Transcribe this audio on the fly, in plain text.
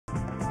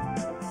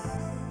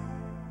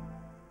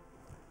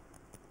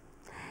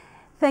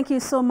Thank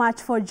you so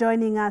much for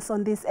joining us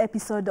on this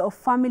episode of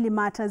Family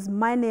Matters.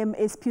 My name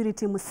is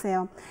Purity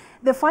Museo.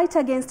 The fight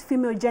against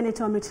female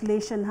genital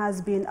mutilation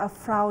has been a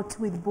fraught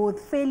with both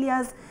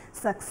failures,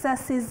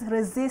 successes,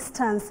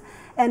 resistance,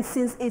 and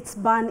since its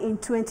ban in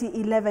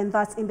 2011,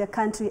 that's in the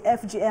country,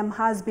 FGM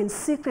has been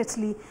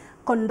secretly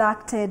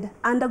conducted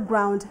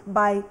underground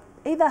by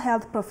either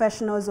health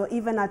professionals or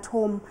even at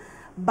home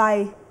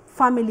by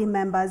family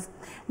members.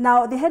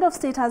 Now, the head of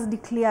state has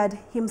declared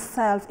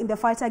himself in the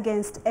fight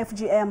against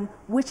FGM,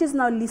 which is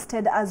now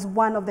listed as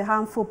one of the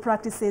harmful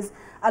practices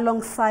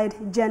alongside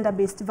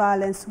gender-based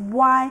violence.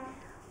 Why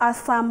are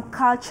some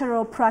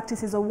cultural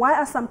practices, or why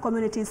are some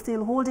communities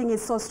still holding it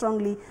so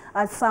strongly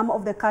as some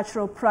of the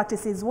cultural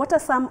practices? What are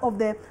some of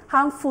the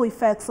harmful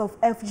effects of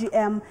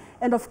FGM?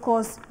 And of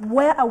course,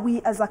 where are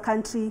we as a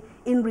country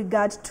in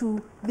regard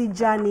to the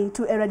journey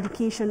to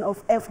eradication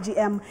of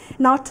FGM?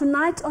 Now,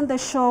 tonight on the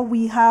show,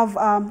 we have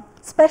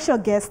special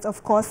guest,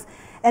 of course,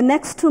 and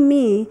next to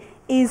me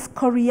is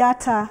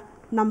Koriata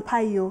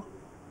Nampaiyo,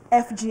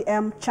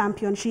 FGM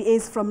champion. She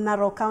is from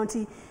Narok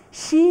County.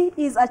 She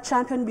is a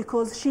champion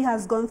because she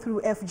has gone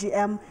through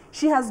FGM.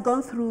 She has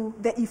gone through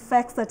the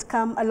effects that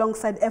come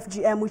alongside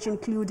FGM, which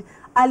include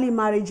early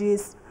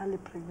marriages,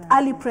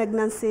 early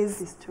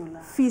pregnancies,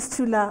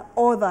 fistula,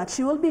 all that.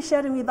 She will be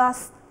sharing with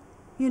us,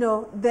 you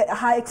know,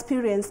 her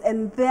experience,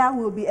 and there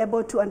we'll be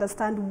able to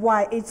understand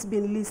why it's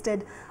been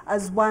listed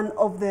as one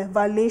of the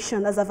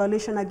violation, as a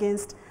violation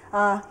against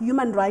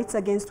human rights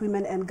against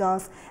women and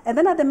girls. And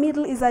then at the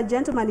middle is a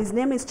gentleman. His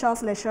name is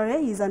Charles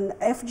Leshore. He's an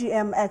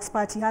FGM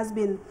expert. He has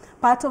been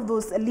part of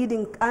those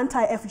leading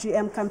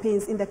anti-FGM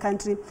campaigns in the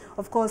country.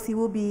 Of course, he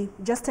will be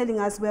just telling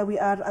us where we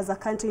are as a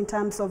country in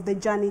terms of the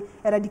journey,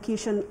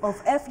 eradication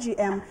of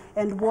FGM,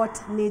 and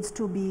what needs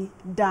to be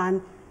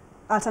done,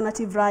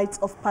 alternative rites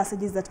of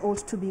passages that ought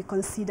to be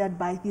considered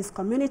by these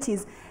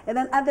communities. And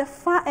then at the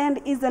far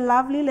end is the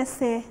lovely, let's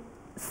say,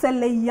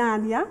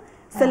 Seleiyan, yeah?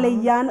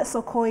 Seleiyan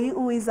Sokoi,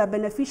 who is a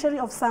beneficiary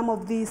of some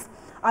of these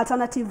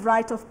alternative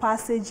rite of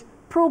passage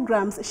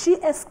programs. She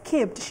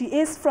escaped. She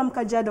is from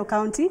Kajiado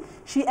County.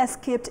 She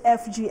escaped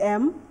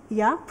FGM,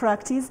 yeah,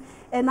 practice,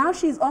 and now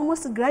she's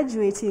almost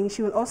graduating.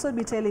 She will also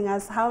be telling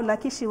us how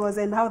lucky she was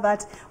and how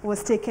that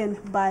was taken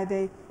by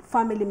the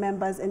family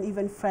members and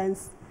even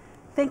friends.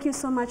 Thank you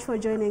so much for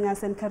joining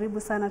us, and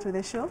karibu sana to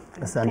the show.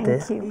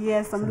 Asante. Thank you.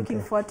 Yes, I'm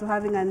looking forward to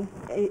having an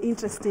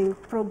interesting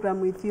program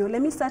with you.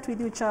 Let me start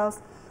with you, Charles.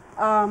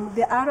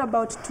 There are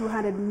about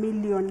 200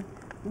 million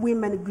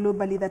women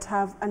globally that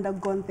have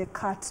undergone the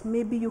cut.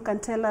 Maybe you can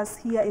tell us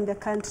here in the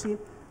country,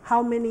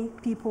 how many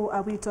people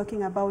are we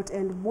talking about,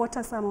 and what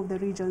are some of the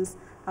regions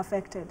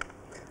affected?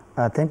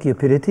 Thank you,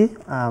 Purity.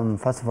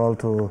 First of all,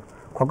 to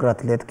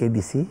congratulate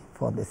KBC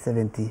for the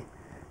 70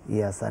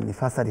 years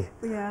anniversary.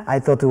 Yeah. I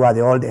thought we were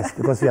the oldest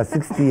because we are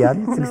 60 years,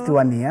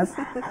 61 years.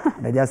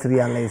 And I just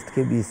realized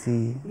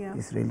KBC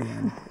is really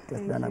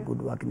just done a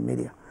good work in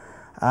media.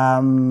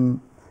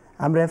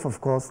 AMREF, of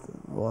course,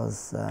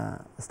 was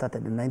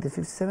started in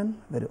 1957,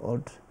 very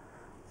old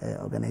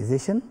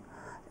organization,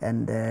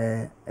 and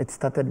it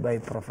started by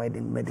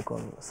providing medical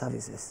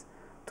services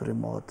to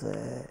remote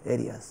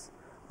areas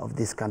of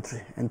this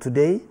country. And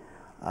today,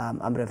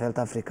 AMREF Health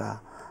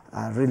Africa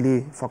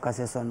really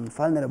focuses on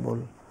vulnerable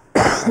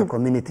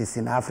communities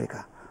in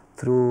Africa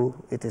through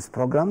its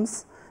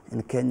programs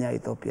in Kenya,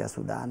 Ethiopia,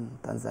 Sudan,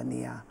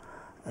 Tanzania,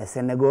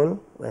 Senegal,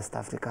 West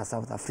Africa,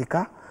 South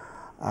Africa,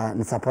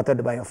 and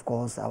supported by, of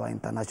course, our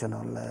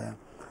international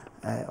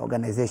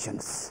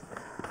organizations.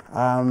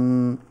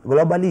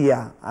 Globally,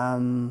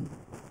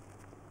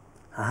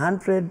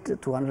 100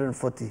 to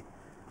 140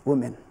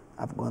 women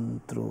have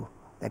gone through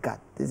the cut.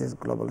 This is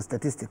global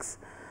statistics.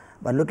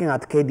 But looking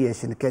at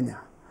KDH in Kenya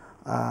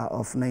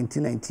of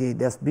 1998,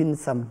 there's been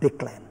some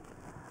decline.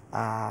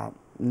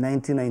 In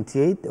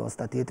 1998, there was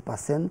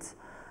 38%.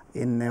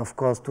 In, of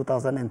course,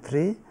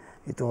 2003,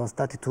 it was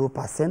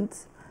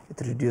 32%.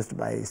 It reduced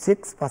by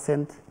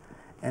 6%,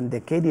 and the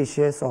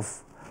KDHS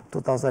of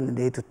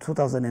 2008 to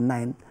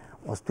 2009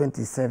 was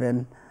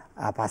 27%.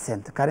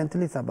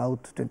 Currently, it's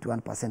about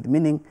 21%,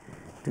 meaning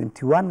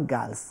 21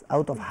 girls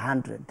out of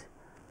 100,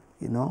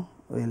 you know,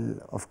 will,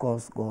 of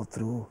course, go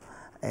through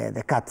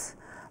the cut.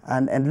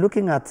 And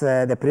looking at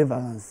the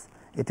prevalence,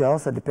 it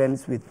also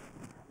depends with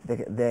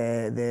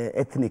the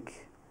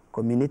ethnic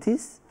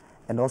communities,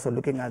 and also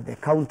looking at the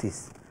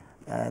counties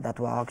that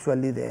were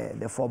actually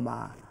the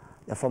former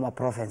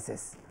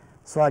provinces.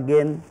 So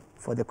again,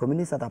 for the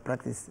communities that are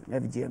practicing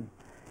FGM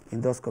in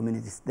those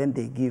communities, then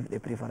they give the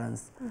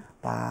preference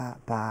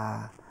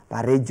per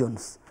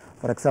regions.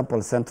 For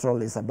example,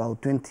 Central is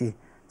about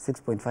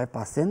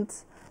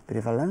 26.5%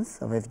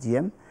 prevalence of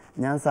FGM,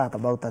 Nyanza at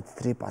about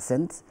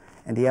 33%,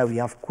 and here we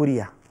have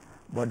Kuria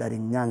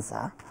bordering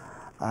Nyanza,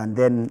 and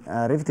then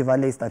Rift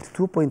Valley is at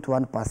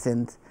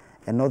 2.1%,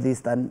 and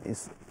Northeastern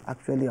is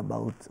actually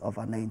about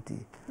over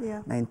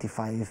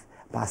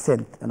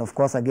 95%. And of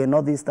course, again,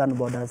 Northeastern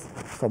borders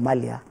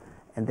Somalia,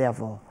 and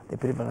therefore the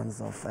prevalence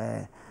of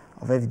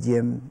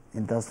FGM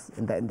in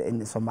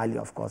Somalia,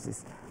 of course,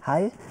 is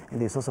high.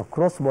 And there's also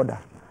cross-border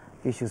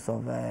issues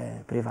of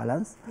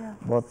prevalence,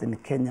 both in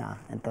Kenya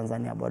and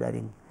Tanzania,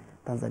 bordering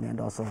Tanzania and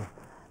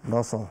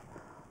also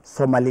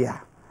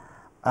Somalia.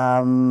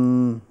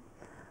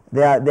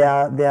 They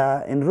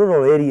are in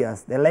rural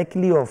areas. The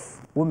likelihood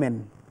of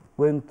women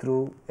going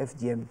through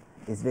FGM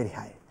is very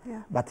high.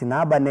 Yeah. But in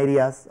urban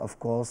areas, of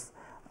course,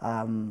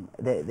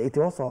 it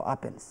also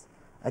happens.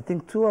 I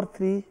think 2 or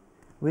 3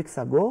 weeks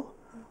ago,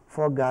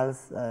 4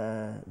 girls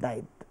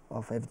died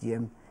of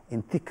FGM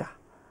in Thika.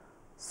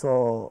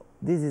 So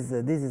this is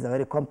a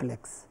very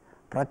complex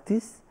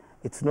practice.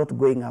 It's not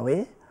going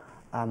away.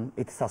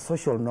 It's a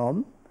social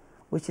norm,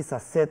 which is a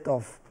set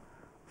of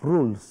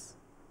rules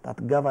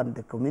that govern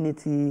the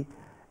community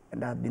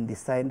and have been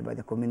designed by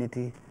the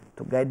community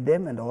to guide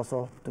them and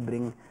also to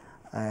bring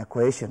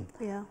cohesion.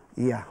 Yeah.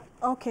 Yeah.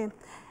 Okay.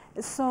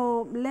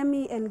 So let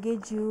me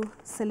engage you,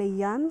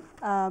 Seleiyan.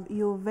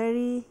 You're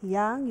very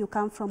young. You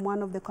come from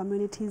one of the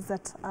communities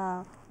that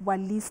were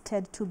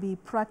listed to be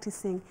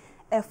practicing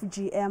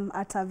FGM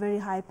at a very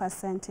high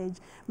percentage.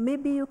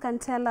 Maybe you can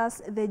tell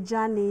us the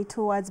journey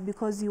towards,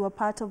 because you were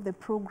part of the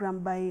program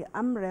by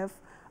AMREF,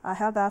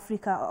 Health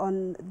Africa,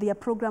 on their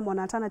program on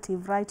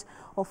alternative rite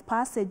of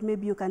passage.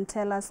 Maybe you can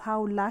tell us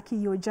how lucky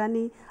your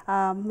journey,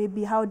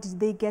 maybe how did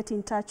they get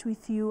in touch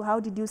with you? How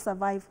did you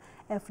survive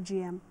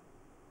FGM?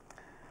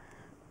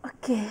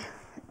 Okay,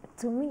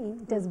 to me,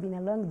 it has been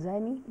a long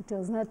journey. It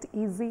was not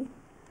easy,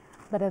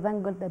 but I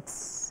thank God that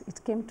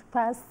it came to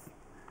pass.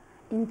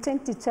 In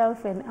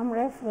 2012, when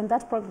AMREF, when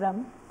that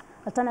program,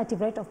 Alternative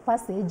Rite of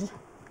Passage,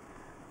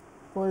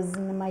 was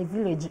in my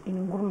village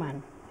in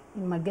Ngurman,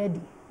 in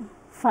Magadi,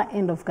 far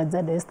end of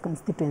Kajiado East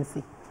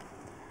constituency.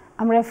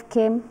 AMREF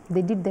came,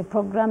 they did the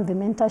program, the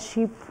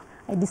mentorship.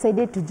 I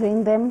decided to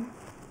join them.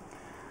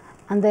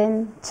 And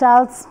then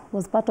Charles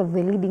was part of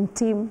the leading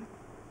team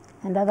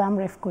and other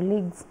AMREF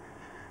colleagues.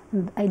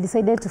 And I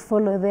decided to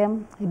follow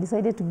them. I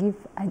decided to give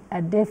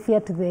a deaf ear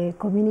to the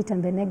community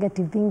and the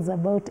negative things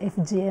about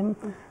FGM.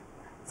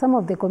 Some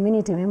of the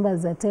community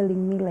members are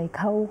telling me, like,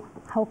 how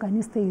can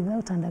you stay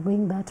without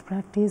undergoing that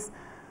practice?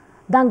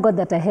 Thank God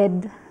that I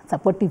had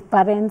supportive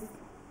parents.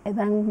 I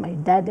thank my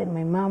dad and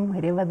my mom,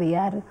 wherever they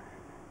are.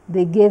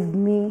 They gave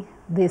me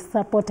the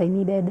support I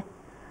needed.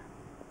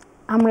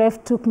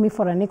 AMREF took me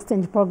for an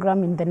exchange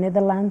program in the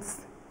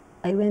Netherlands.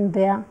 I went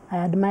there.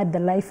 I admired the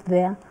life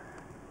there.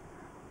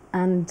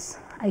 And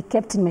I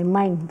kept in my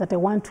mind that I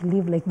want to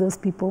live like those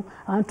people.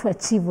 I want to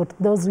achieve what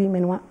those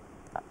women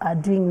are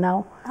doing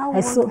now. How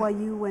old were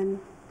you when?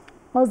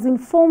 I was in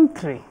Form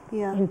 3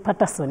 in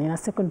Patterson, in a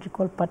secondary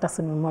called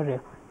Patterson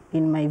Memorial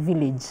in my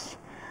village.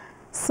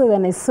 So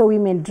when I saw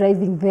women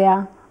driving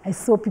there, I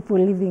saw people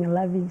living a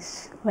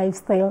lavish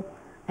lifestyle,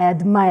 I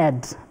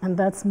admired, and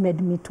that's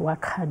made me to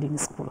work hard in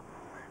school.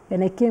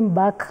 When I came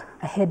back,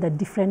 I had a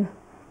different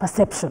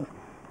perception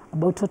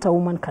about what a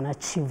woman can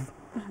achieve.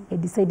 I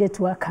decided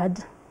to work hard.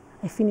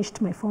 I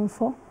finished my Form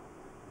 4.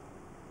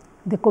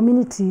 The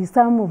community,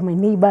 some of my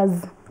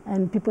neighbors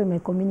and people in my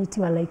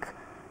community were like,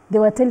 they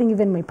were telling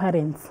even my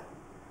parents,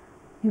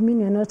 you mean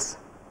you're not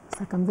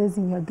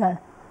circumcising your girl?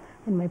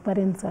 And my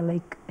parents were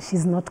like,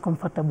 she's not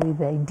comfortable with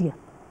the idea,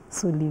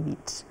 so leave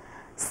it.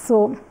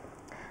 So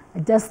I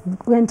just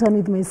went on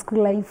with my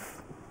school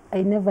life.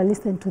 I never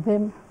listened to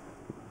them.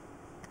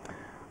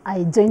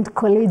 I joined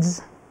college,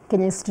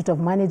 Kenya Institute of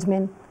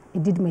Management. I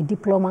did my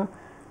diploma.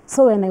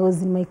 So when I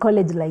was in my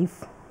college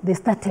life, they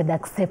started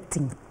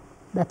accepting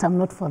that I'm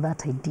not for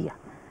that idea.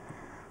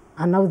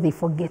 And now they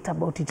forget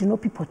about it. You know,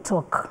 people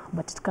talk,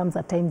 but it comes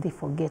a time they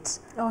forget.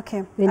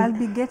 Okay, I'll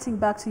be getting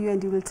back to you,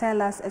 and you will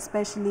tell us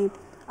especially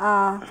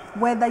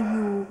whether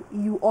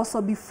you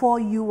also, before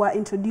you were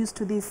introduced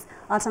to this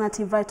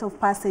alternative rite of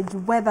passage,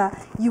 whether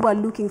you were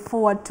looking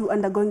forward to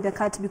undergoing the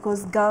cut,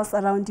 because girls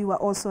around you were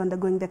also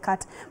undergoing the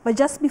cut. But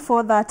just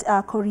before that,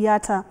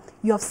 Koriata,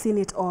 you have seen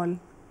it all.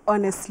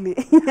 Honestly,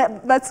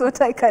 that's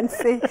what I can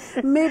say.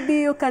 Maybe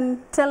you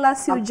can tell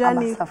us your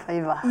journey. I'm a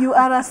survivor. You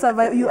are a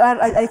survivor. You are,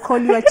 I call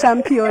you a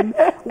champion.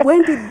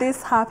 When did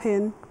this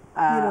happen?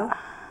 You know?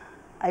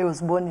 I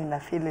was born in a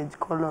village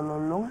called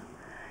Ololunga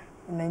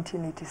in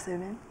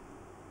 1987.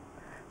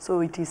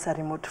 So it is a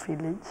remote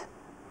village.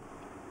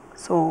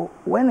 So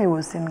when I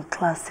was in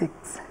class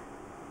 6,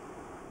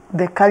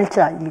 the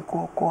culture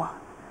ilikuwa kwa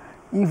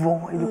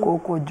hivyo, ilikuwa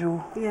kwa juu.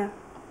 Yeah.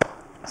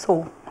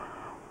 So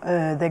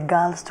the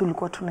girls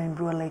tulikuwa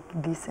tunaimbiwa like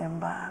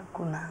December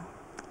kuna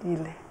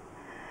ile.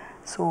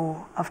 So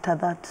after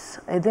that,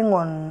 I think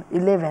on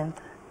 11th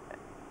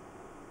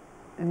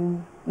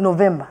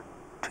November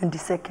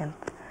 22nd,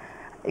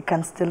 I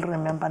can still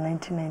remember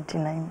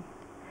 1999.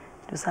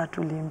 Tusa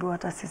tuliimbiwa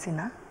hata sisi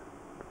na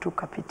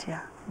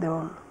tukapitia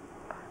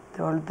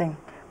the whole thing.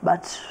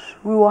 But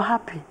we were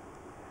happy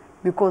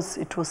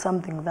because it was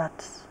something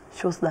that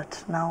shows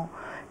that now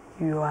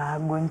you are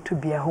going to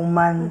be a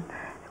woman.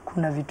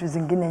 Kuna vitu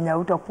zingine nya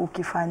utakuwa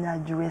ukifanya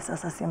juu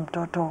sasa si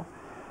mtoto.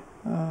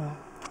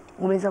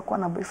 Unaweza kuwa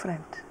na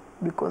boyfriend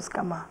because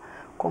kama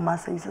kwa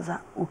Masai sasa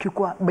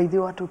ukikuwa by the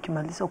way watu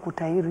ukimaliza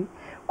kutairi,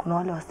 kuna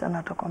wale wasichana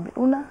watakwambia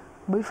una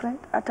boyfriend,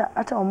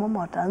 hata wamama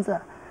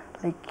wataanza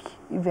like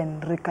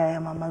even rika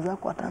ya mama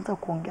zako wataanza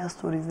kuongea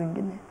stories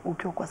zingine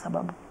ukiwa, kwa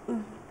sababu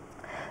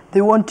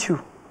they want you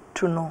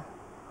to know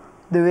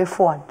the way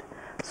forward.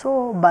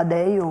 So baada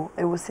ya hiyo,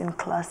 I was in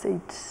class 8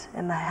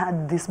 and I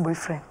had this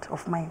boyfriend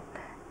of mine.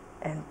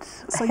 And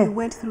so you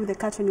went through the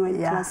cut when you were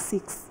in class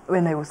 6?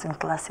 When I was in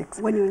class 6.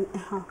 When you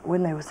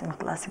when I was in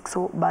class 6.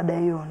 So baada ya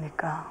hiyo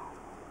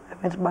I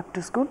went back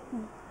to school.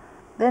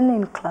 Then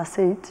in class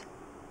 8,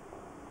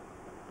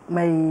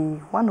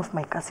 one of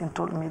my cousin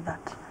told me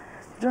that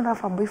you don't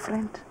have a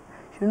boyfriend.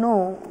 You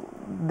know,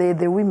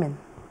 the women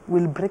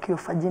will break your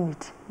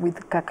virginity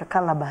with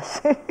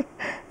calabash.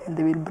 And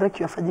they will break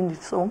your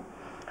virginity. So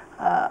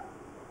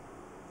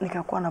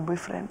nikakuwa na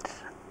boyfriend.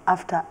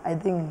 After, I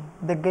think,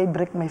 the guy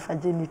break my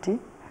virginity,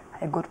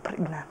 I got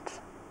pregnant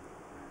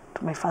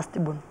to my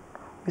firstborn,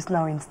 who is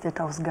now in State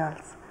House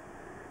Girls.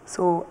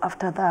 So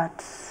after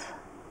that,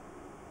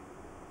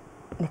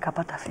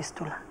 nikapata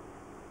fistula.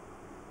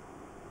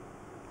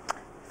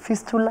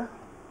 Fistula,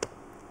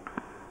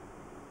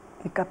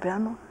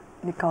 nikapeanwa,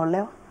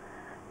 nikaolewa.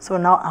 So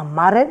now I'm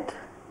married,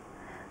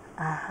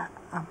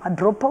 I'm a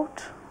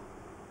dropout.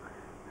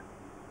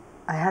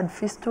 I had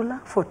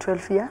fistula for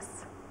 12 years.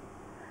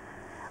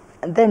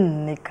 And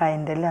then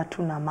nikaendelea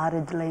tu na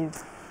marriage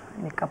life,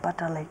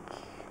 nikapata like,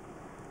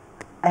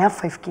 I have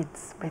 5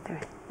 kids, by the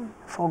way,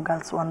 4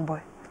 girls, 1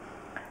 boy.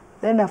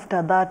 Then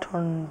after that,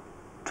 on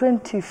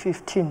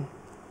 2015,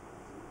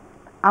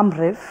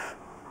 AMREF,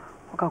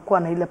 wakakuwa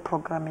na ile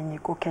program yenye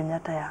iko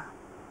Koriata ya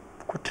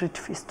kutreat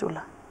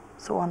fistula.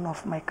 So one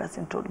of my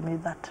cousin told me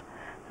that,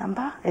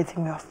 Namba, I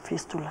think you have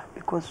fistula,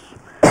 because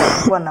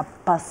wakakuwa na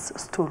pass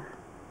stool,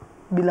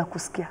 bila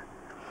kusikia.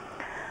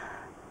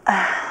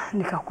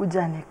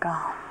 Nikakuja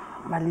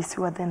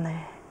nikamalisiwa, then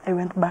I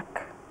went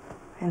back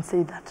and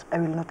said that I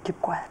will not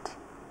keep quiet.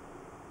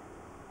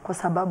 Kwa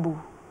sababu,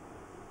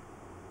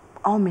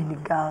 how many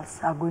girls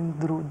are going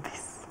through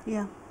this?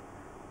 Yeah.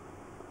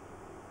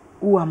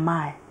 Who am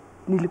I?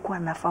 Nilikuwa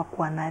nafaa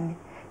kuwa nani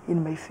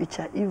in my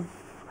future? If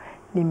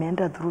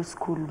nimeenda through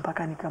school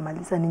mpaka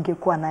nikamaliza,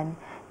 ningekuwa nani?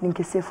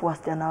 Ningesave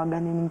wasichana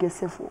wagani?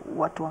 Ningesave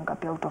watu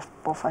wangapi out of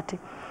poverty?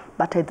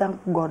 But I thank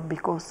God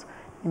because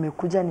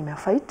nimekuja,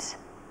 nimefight.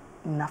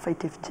 Na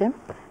fight FGM,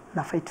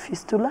 na fight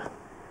fistula,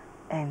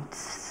 and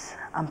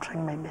I'm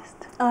trying my best.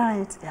 All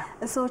right. Yeah.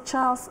 So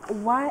Charles,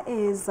 why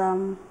is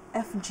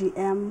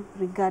FGM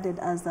regarded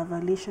as a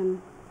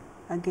violation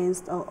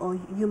against or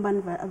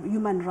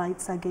human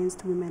rights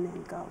against women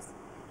and girls?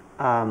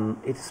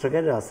 It is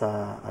regarded as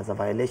a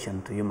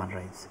violation to human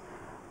rights,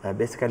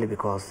 basically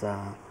because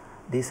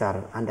these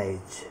are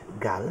underage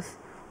girls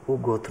who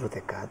go through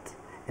the cut,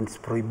 and it's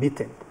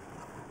prohibited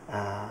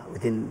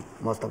within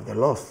most of the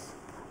laws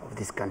of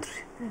this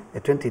country. The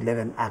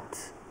 2011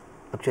 Act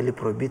actually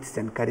prohibits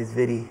and carries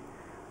very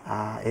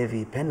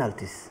heavy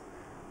penalties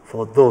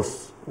for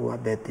those who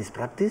abet this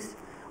practice,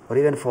 or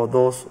even for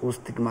those who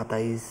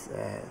stigmatize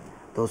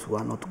those who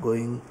are not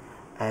going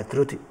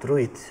through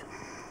it.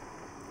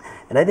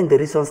 And I think the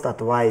reasons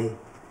that why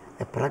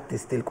the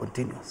practice still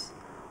continues,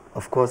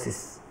 of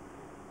course,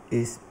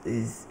 is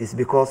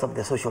because of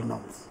the social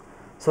norms.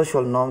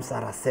 Social norms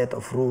are a set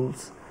of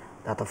rules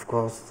that, of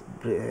course,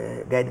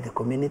 guide the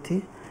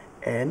community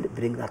and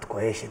bring that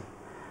cohesion.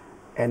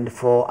 And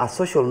for a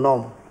social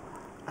norm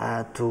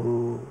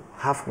to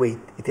have weight,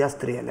 it has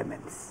 3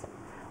 elements.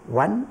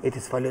 1, it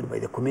is valued by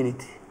the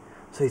community.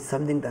 So it's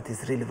something that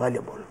is really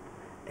valuable.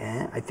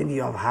 I think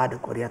you have heard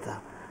Koriata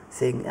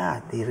saying,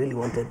 they really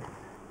wanted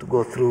to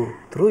go through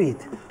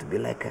it to be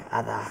like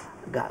other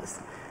girls.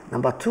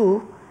 Number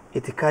 2,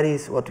 it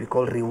carries what we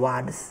call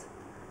rewards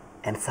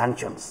and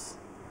sanctions.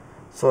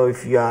 So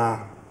if you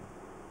are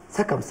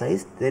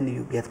circumcised, then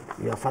you get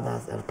your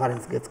father's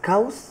parents get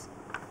cows,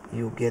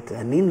 you get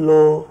an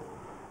in-law,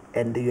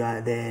 and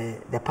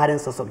the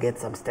parents also get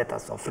some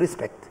status of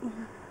respect.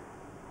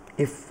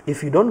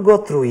 If you don't go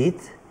through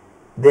it,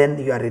 then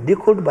you are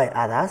ridiculed by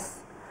others.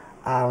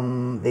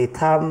 They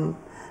term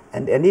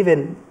and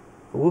even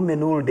women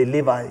who will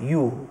deliver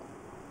you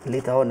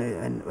later on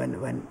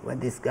when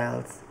these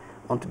girls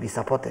want to be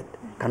supported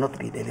cannot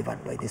be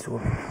delivered by this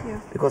woman,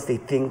 because they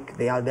think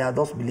there are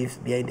those beliefs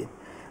behind it,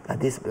 that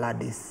this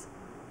blood is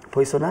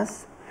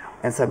poisonous,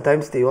 and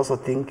sometimes they also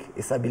think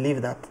it's a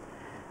belief that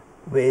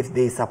if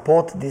they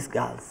support these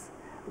girls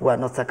who are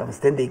not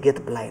circumcised, then they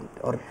get blind,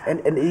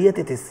 and yet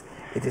it is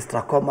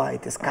trachoma,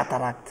 it is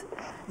cataract,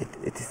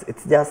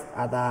 it's just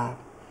other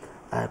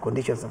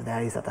conditions of the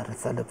eyes that are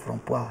resulted from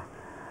poor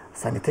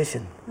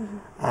sanitation.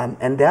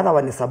 And the other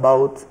one is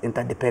about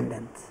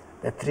interdependence,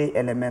 the 3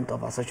 elements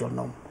of a social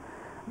norm.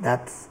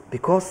 That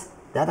because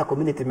the other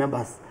community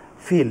members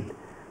feel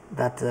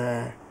that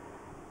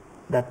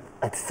that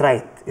it's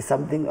right, it's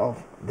something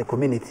of the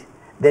community,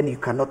 then you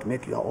cannot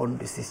make your own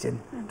decision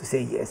to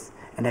say yes.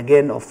 And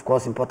again, of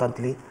course,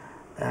 importantly,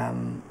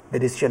 the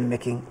decision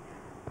making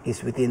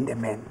is within the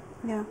men,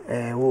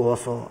 who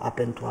also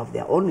happen to have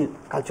their own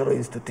cultural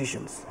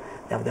institutions.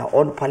 They have their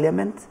own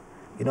parliament,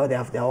 they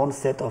have their own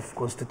set of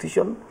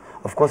constitution.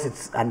 Of course,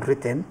 it's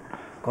unwritten,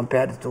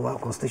 compared to our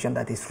constitution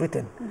that is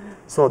written.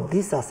 So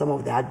these are some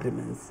of the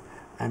agreements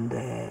and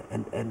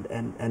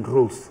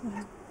rules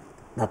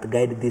that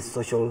guide these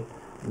social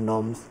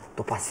norms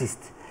to persist.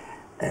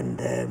 And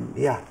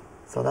yeah,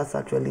 so that's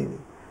actually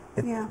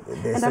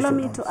the and allow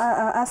me to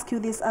ask you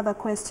this other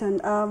question.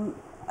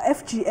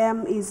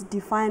 FGM is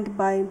defined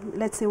by,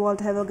 let's say,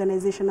 World Health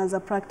Organization as a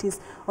practice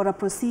or a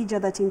procedure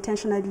that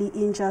intentionally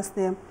injures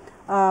the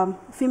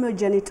female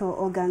genital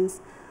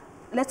organs.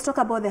 Let's talk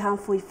about the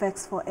harmful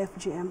effects for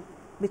FGM,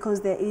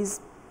 because there is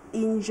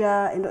injury,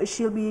 and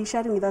she'll be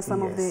sharing with us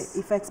some of the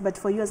effects, but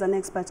for you as an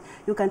expert,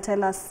 you can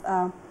tell us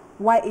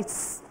why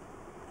it's,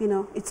 you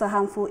know, it's a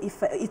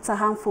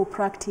harmful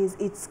practice,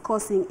 it's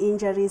causing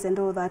injuries and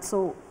all that.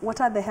 So what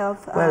are the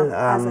health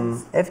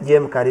hazards?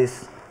 FGM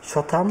carries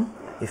short-term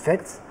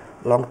effects,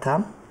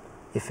 long-term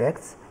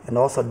effects, and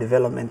also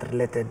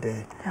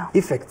development-related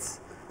effects.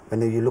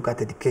 When you look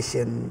at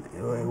education,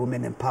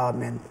 women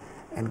empowerment,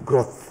 and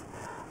growth.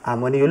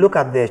 When you look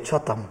at the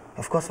short-term,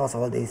 of course, first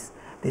of all, this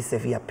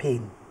severe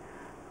pain.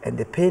 And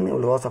the pain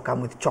will also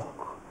come with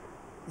shock.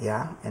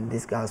 Yeah, and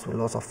these girls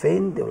will also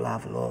faint. They will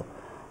have low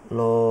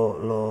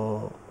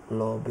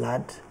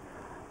blood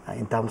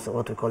in terms of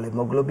what we call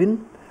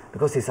hemoglobin,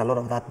 because there's a lot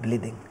of that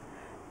bleeding.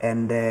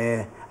 And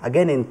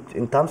again,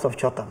 in terms of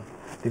short-term,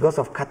 because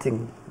of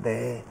cutting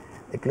the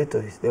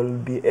clitoris, they will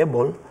be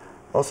able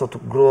also to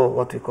grow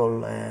what we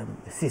call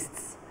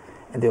cysts,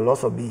 and there will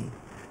also be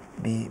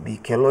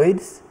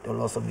keloids. There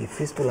will also be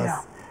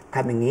fistulas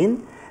coming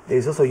in. There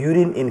is also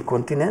urine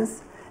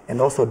incontinence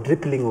and also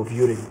dripping of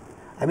urine.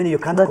 I mean, you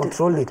can't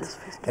control it.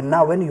 And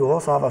now when you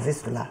also have a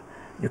fistula,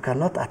 you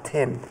cannot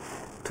attend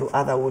to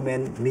other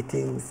women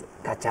meetings,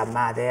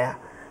 kachama there,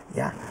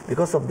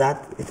 because of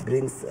that, it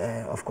brings,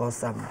 of course,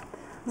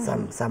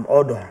 some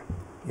odor,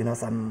 you know,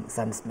 some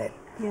smell.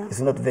 Yeah. It's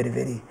not very,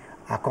 very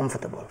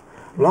comfortable.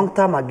 Long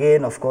term,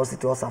 again, of course,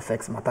 it also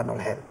affects maternal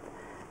health.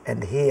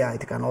 And here,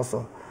 it can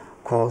also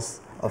cause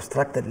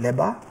obstructed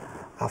labor.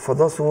 For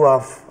those who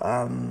have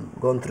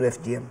gone through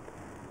FGM,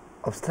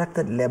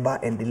 obstructed labor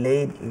and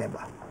delayed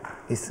labor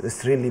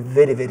is really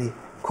very, very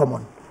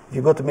common. If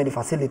you go to many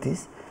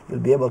facilities, you'll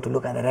be able to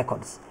look at the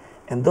records.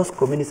 And those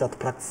communities that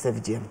practice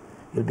FGM,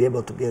 you'll be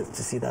able to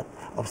see that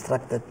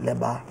obstructed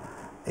labor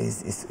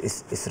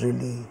is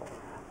really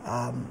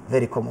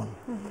very common.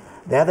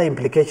 The other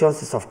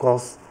implications is, of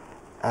course,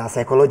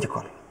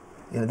 psychological.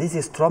 You know, this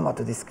is trauma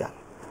to this girl.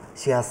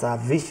 She has a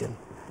vision,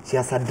 she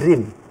has a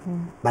dream,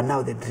 but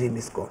now the dream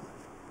is gone.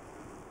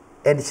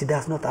 And she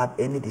does not have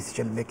any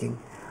decision-making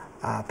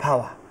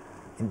power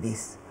in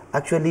this.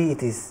 Actually,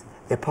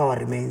 the power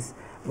remains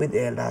with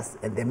the elders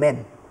and the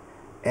men.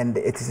 And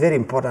it is very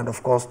important,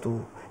 of course,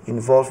 to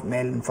involve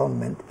male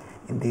involvement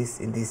in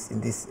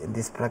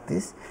this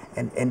practice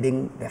and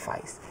ending the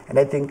fights. And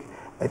I think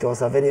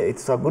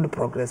it's a good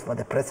progress for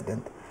the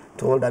president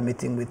to hold a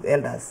meeting with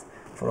elders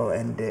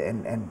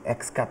and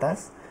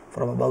ex-cutters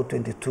from about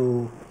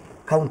 22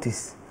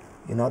 counties,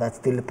 you know, that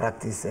still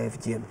practice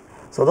FGM.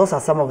 So those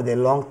are some of the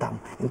long term.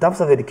 In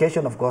terms of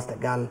education, of course, the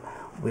girl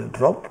will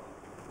drop.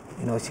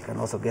 You know, she can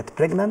also get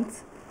pregnant.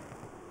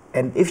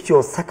 And if she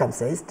was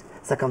circumcised,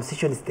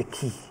 circumcision is the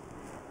key.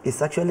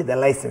 It's actually the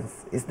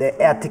license. It's the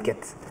air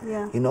ticket,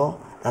 you know,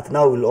 that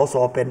now will also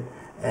open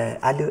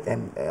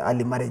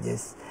early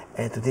marriages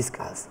to these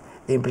girls.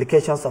 The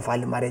implications of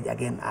early marriage,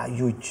 again, are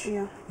huge.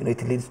 You know,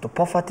 it leads to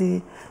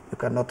poverty. You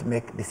cannot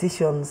make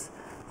decisions.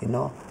 You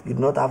know, you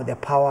do not have the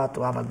power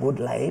to have a good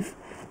life.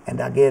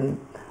 And again,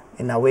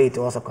 in a way, it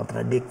also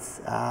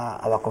contradicts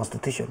our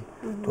constitution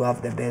to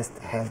have the best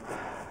health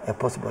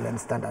possible and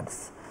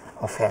standards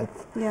of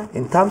health.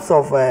 In terms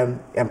of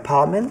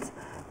empowerment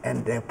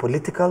and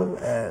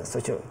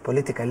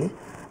politically,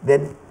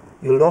 then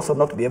you'll also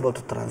not be able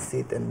to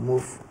transit and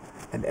move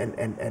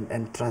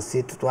and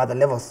transit to other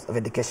levels of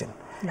education.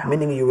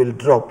 Meaning you will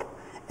drop,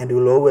 and you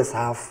will always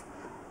have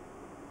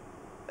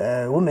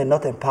women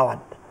not empowered.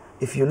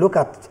 If you look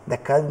at the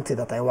county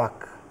that I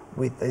work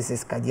with, this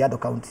is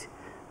Koriata County,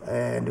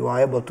 and we were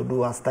able to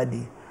do a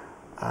study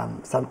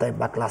sometime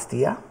back last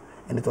year,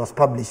 and it was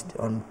published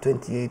on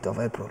 28th of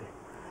April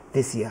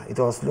this year. It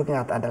was looking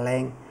at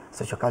underlying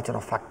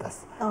sociocultural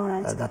factors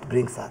that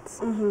brings that.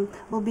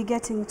 We'll be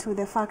getting to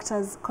the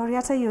factors.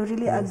 Koriata, you're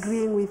really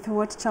agreeing with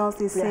what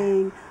Charles is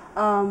saying.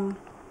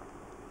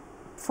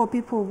 For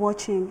people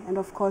watching and,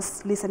 of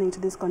course, listening to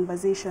this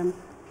conversation,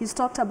 he's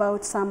talked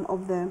about some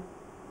of the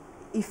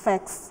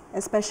effects,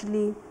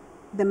 especially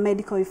the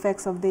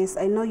effects of this.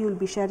 I know you'll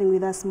be sharing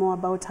with us more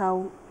about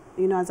how,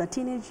 you know, as a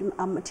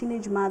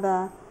teenage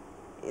mother,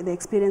 the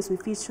experience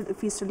with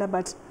fistula,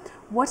 but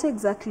what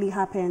exactly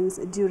happens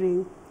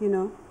during, you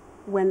know,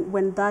 when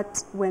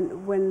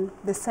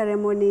the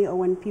ceremony or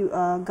when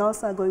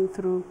girls are going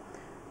through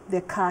the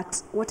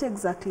cut, what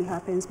exactly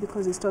happens?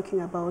 Because he's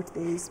talking about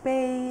there is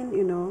pain,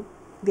 you know,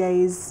 there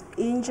is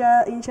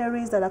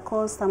injuries that are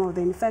caused, some of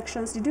the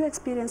infections. Did you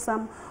experience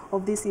some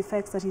of these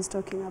effects that he's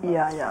talking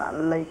about?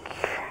 Like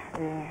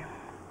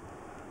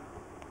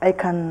I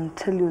can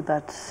tell you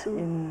that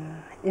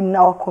in In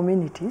our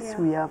communities,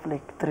 Yeah. we have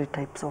like 3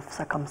 types of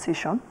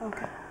circumcision.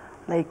 Okay.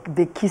 Like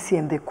the Kisi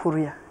and the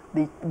Kuria,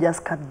 they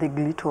just cut the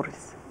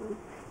glitoris.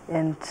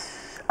 And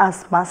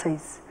as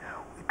Maasais,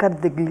 we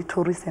cut the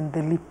glitoris and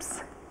the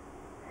lips.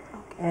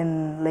 Okay.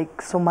 And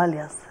like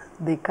Somalians,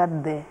 they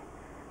cut the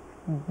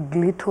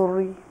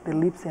glitory, the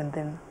lips, and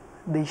then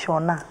the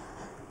shona.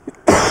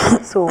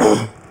 So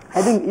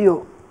I think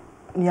you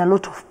need a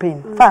lot of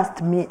pain.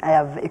 First, me, I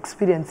have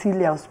experienced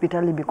ile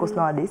hospitali because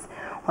nowadays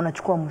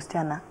wanachukua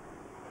msichana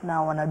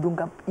na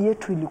wanadunga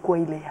yetu ilikuwa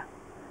ile ya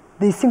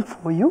they sing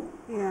for you.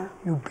 Yeah.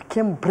 You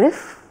became brave,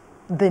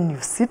 then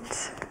you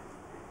sit,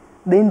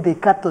 then they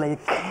cut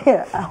like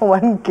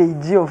 1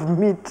 kg of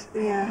meat.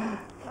 Yeah.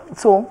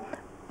 So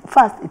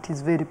first it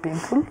is very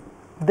painful,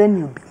 then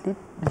you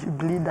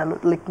bleed a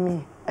lot. Like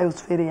me, I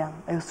was very young,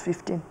 I was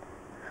 15.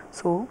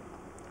 So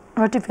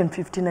not even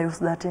 15, I was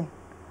 13.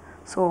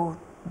 So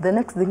the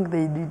next thing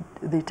they did,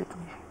 they took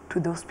me to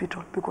the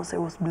hospital because I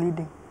was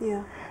bleeding.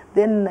 Yeah.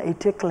 Then it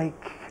took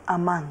like a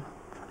month,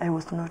 I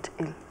was not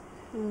ill.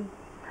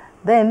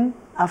 Then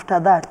after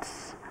that,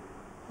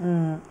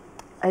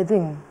 I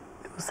think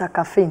it was like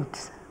a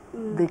faint,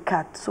 they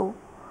cut. So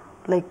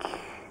like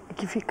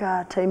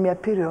ikifika time ya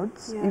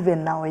periods, Yeah.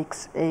 even now I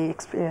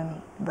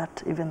experience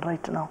that even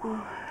right now.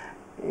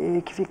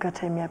 Ikifika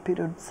time ya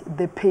periods,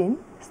 the pain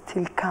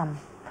still come.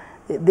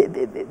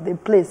 The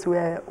place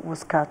where it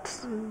was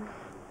cut,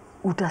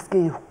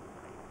 utasikia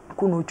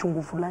kuna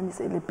uchungu fulani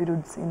sa ile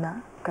periods ina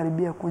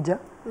karibia kuja,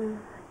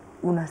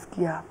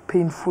 unasikia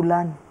pain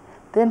fulani.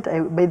 Then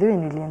by the way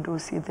nilienda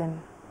see, then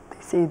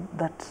they said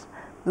that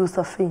there was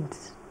a faint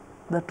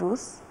that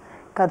was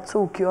cut.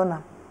 So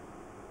ukiona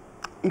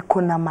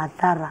iko na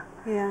madhara.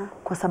 Yeah.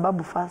 Kwa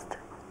sababu first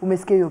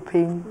umesikia hiyo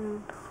pain,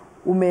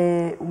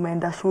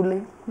 umeenda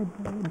shule,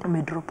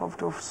 ume drop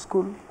out of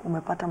school,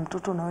 umepata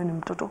mtoto na wewe ni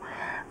mtoto.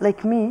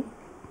 Like me,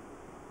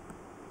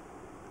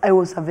 I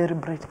was a very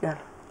bright girl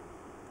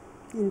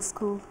In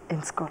school.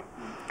 in school.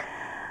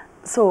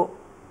 So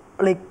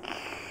like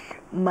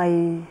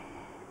my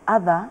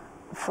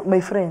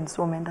friends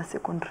wameenda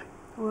secondary.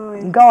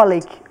 Wewe. Ingawa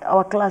like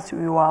our class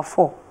we were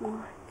 4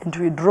 and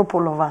we drop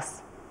all of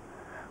us.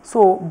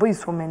 So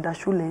boys wameenda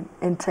shule,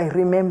 and I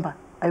remember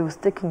I was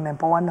taking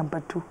number 1,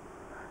 number 2.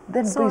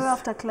 Then So boys,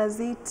 after class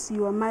 8,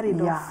 you were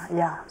married off?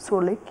 yeah. So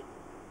like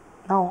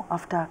now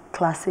after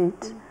class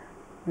 8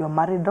 you are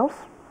married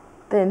off.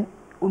 Then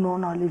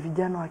unaona wale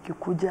vijana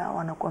wakikuja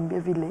wanakuambia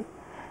vile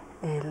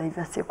life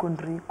ya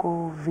secondary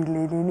ko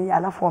vile nini,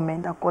 alafu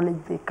wameenda college,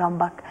 they come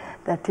back,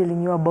 they're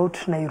telling you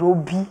about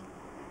Nairobi,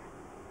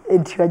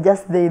 and you are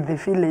just there in the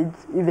village,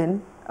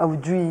 even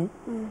aujui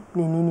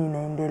ni nini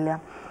inaendelea.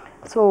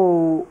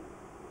 So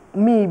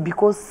me,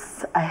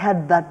 because I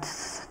had that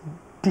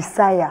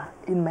desire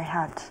in my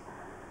heart,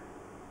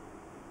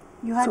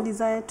 You had So-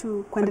 desire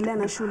to kuendelea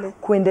na shule?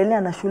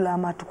 kuendelea na shule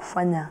ama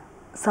tukufanya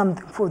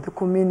something for the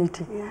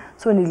community. Yeah.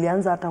 So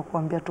nilianza hata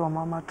kuambia tu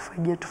mama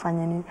tufagie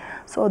tufanye nini.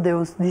 So there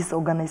was this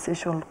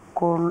organization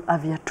called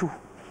Avia 2.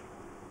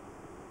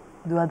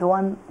 They were the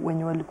one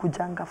when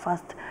walikujanga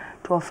first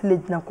to our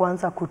village na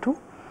kuanza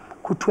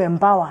kutu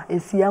empower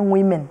as young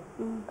women.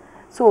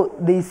 So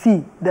they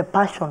see the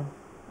passion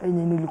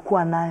yenye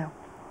nilikuwa nayo,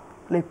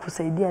 like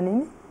kusaidia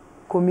nini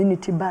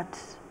community, but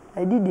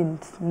I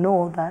didn't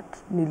know that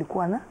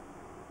nilikuwa na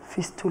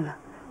fistula.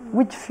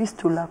 Which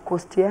fistula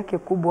cost yake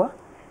kubwa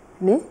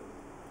ni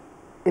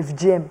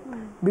FGM,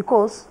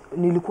 because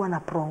nilikuwa na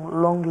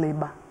prolonged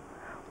labor.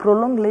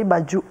 Prolonged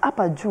labor juu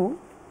hapa juu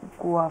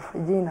kwa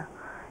vagina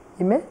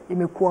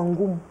imekuwa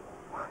ngumu.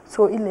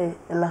 So ile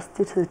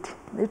elasticity,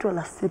 inaitwa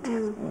elasticity,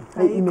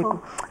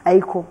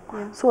 haiko.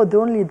 Yeah. So the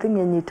only thing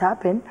yenye it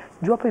happen,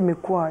 juu hapa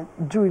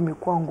juu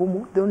imekuwa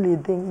ngumu, the only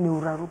thing ni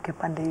uraruke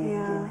pande hiyo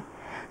Yeah. nyingine.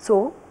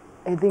 So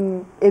I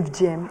think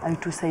FGM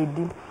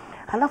haitusaidii.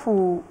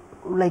 Halafu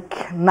like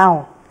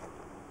now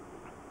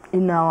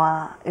in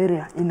our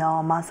area, in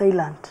our Maasai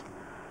land,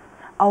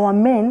 our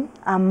men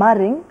are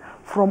marrying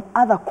from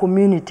other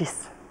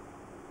communities.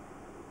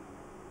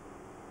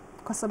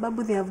 Kwa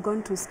sababu they have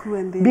gone to school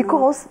and they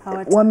Because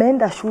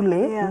wameenda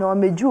shule, Yeah. na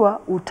wamejua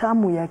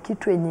utamu ya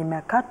kitu yenye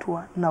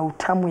imekatwa na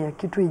utamu ya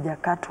kitu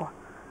haijakatwa.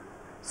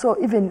 So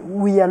even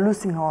we are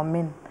losing our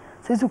men.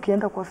 Sasa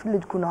ukienda kwa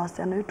village kuna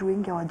wasichana wetu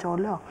wengi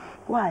hawajaolewa.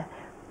 Why?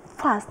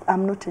 First,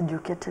 I'm not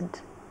educated.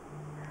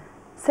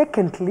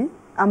 Secondly,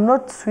 I'm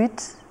not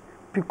sweet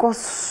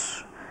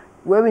because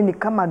wewe ni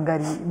kama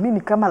gari, mimi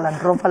ni kama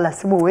Land Rover,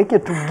 lazima uweke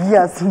tu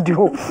gears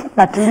ndio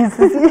at least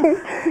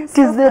it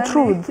is the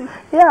truth.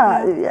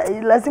 Yeah,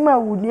 lazima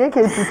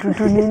uniweke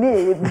tu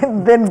nini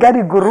then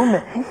gari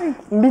gurume.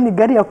 Mimi ni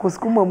gari ya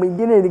kusukuma,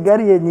 mwingine ni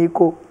gari yenye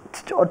iko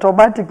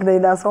automatic na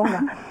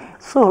inasonga.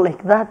 So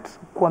like that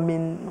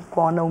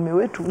kwa wanaume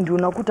wetu ndio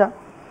unakuta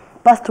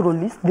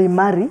pastoralists they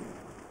marry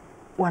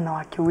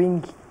wanawake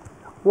wengi.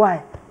 Why?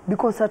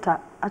 Because hata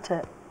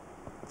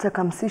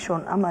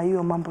circumcision ama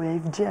hiyo mambo ya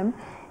FGM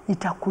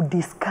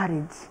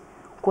itakudiscourage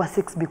kwa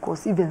sex,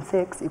 because even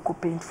sex iko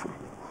painful.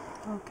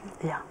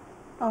 Okay. Yeah.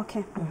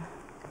 Okay.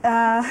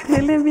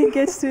 Let me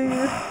get to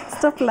you.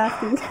 Stop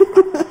laughing.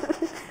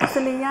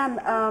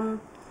 Seleiyan,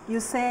 you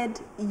said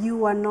you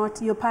were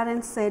not, your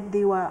parents said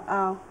they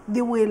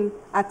will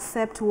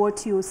accept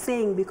what you're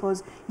saying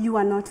because you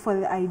are not for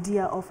the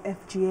idea of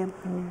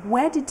FGM.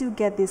 Where did you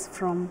get this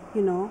from?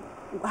 You know,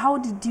 how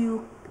did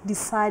you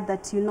decide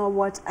that, you know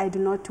what, I do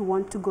not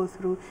want to go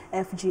through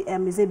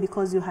FGM? Is it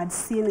because you had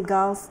seen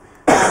girls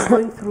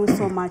going through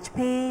so much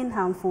pain,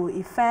 harmful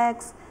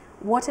effects?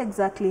 What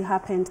exactly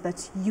happened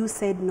that you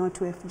said no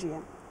to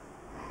FGM?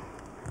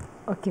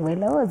 Okay,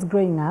 while I was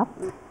growing up,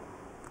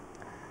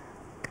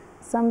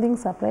 something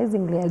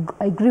surprisingly,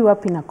 I grew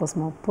up in a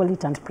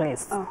cosmopolitan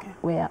place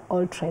where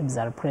all tribes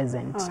are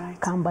present.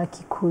 Kamba,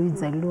 Kikuyu,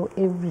 Zaluo,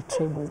 every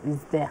tribe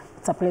is there.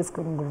 It's a place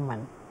called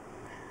Nguruman.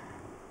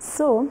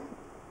 So,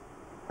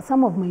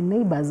 some of my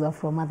neighbors were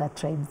from other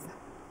tribes.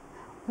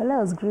 While I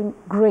was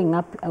growing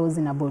up, I was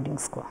in a boarding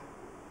school.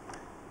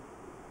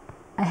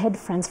 I had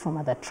friends from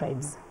other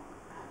tribes.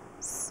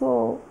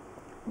 So,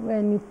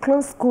 when you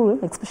close school,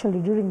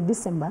 especially during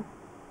December,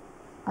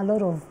 a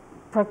lot of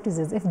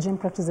practices, FGM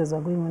practices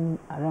were going on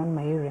around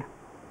my area.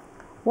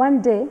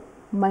 One day,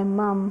 my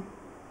mom,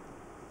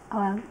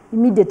 our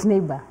immediate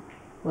neighbor,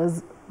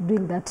 was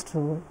doing that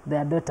to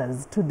their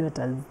daughters, 2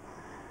 daughters.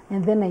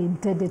 And then I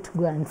intended to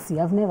go and see.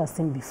 I've never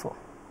seen before.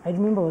 I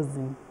remember I was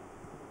in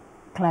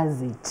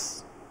class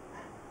 8.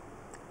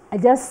 I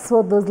just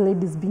saw those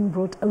ladies being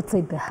brought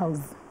outside the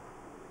house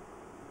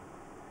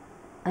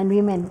and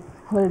women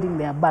holding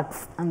their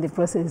backs, and the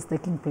process is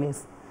taking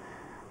place.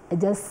 I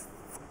just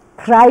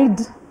cried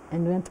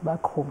and went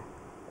back home.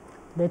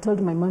 And I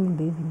told my mom in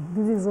the evening,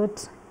 this is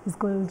what is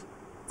called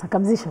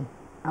circumcision.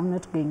 I'm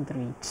not going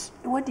through it.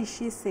 What did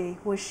she say?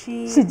 Was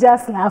she... She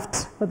just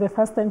laughed. For the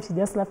first time, she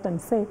just laughed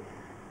and said,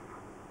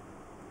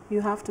 you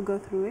have to go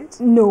through it?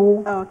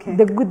 No. Oh, okay.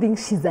 The good thing,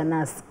 she's a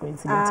nurse,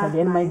 coincidentally,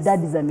 and my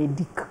dad is a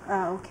medic.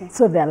 Okay.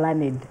 So they're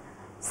learned.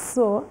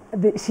 So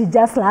she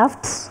just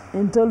laughed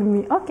and told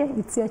me, okay,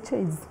 it's your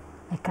choice.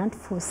 I can't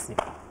force you.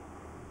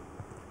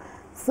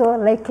 So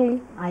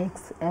likely, I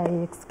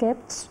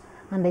escaped,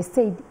 and I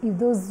said, if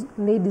those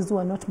ladies who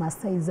are not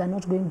Maasais are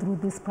not going through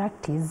this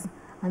practice,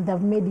 and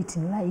they've made it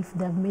in life,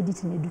 they've made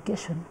it in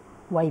education,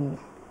 why me?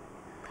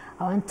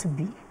 I want to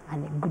be a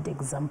good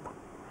example.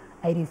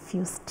 I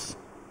refused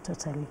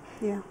totally.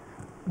 Yeah.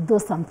 Though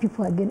some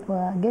people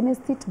were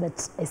against it,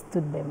 but I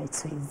stood by my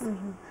choice.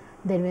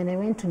 Then when I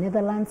went to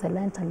Netherlands, I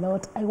learned a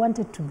lot. I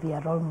wanted to be a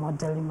role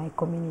model in my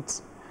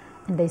community.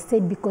 And I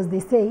said, because they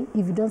say,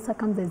 if you don't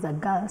circumcise a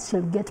girl,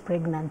 she'll get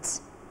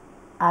pregnant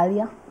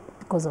earlier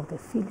because of the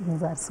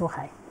feelings are so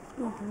high.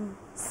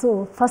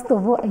 So first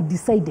of all, I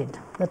decided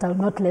that I'll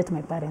not let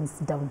my parents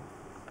down.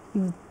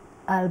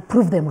 I'll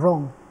prove them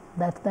wrong,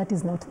 that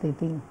is not the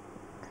thing.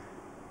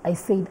 I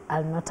said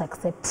I'll not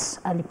accept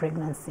early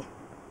pregnancy.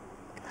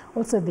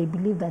 Also, they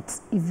believe that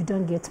if you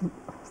don't get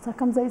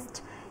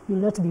circumcised, you'll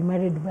not be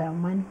married by a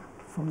man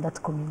from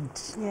that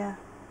community. Yeah.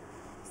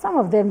 Some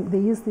of them, they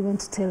used even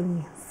to tell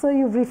me, so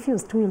you've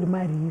refused, we'll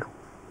marry you.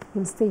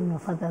 You'll stay in your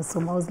father's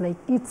home. I was like,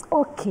 it's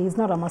okay. It's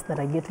not a must that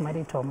I get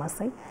married to a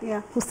Maasai.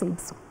 Yeah. Who said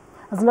so?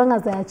 As long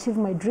as I achieve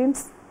my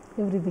dreams,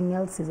 everything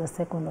else is a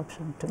second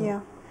option to me.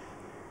 Yeah.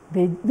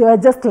 They were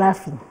just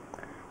laughing.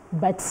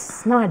 But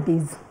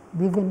nowadays,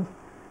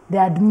 they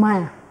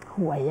admire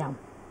who I am.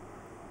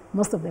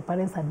 Most of the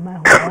parents admire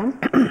who I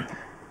am.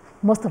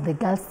 Most of the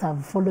girls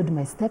have followed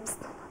my steps.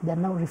 They're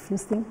now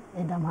refusing,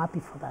 and I'm happy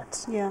for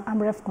that. Yeah.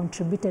 AMREF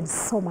contributed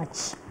so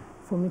much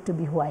for me to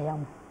be who I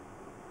am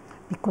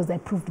because I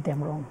proved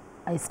them wrong.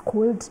 I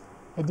schooled,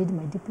 I did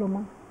my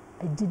diploma,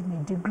 I did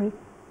my degree.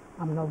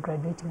 I'm now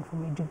graduating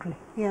from my degree.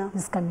 Yeah.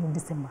 This coming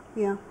December.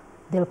 Yeah.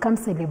 They'll come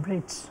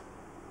celebrate.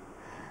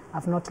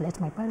 I've not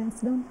let my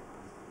parents down,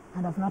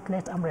 and I've not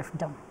let AMREF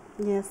down.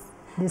 Yes.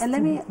 And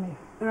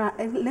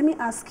let me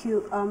ask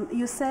you,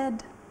 you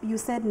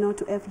said no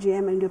to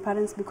FGM, and your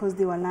parents, because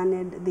they were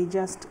learned, they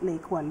just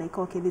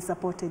okay, they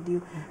supported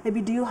you.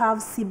 Maybe do you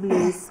have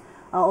siblings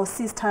or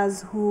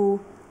sisters who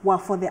were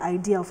for the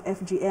idea of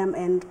FGM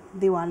and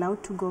they were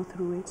allowed to go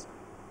through it?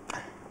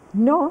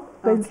 No,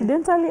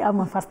 coincidentally, I'm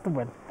a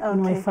firstborn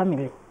in my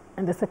family.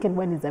 And the second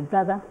one is a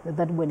brother, the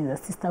third one is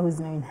a sister who is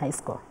now in high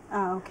school.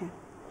 Okay.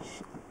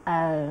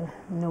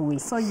 No way.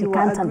 So she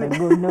can't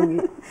undergo, no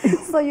way.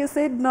 So you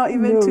said no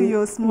even to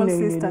your small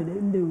sister?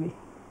 No way.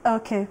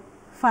 Okay,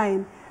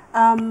 fine.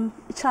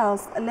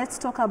 Charles, let's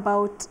talk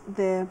about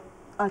the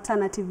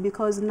alternative,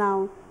 because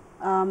now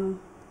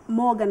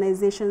more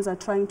organizations are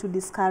trying to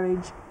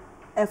discourage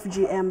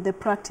FGM, the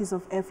practice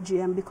of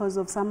FGM, because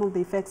of some of the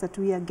effects that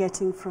we are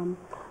getting from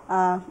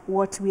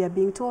what we are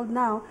being told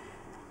now.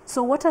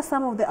 So what are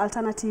some of the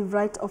alternative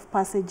rite of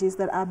passages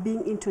that are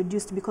being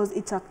introduced, because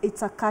it's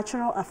a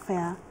cultural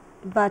affair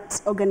that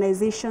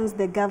organizations,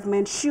 the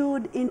government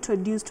should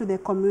introduce to the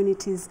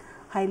communities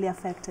highly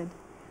affected?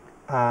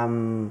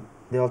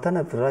 The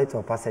alternative rites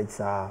of passage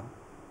are,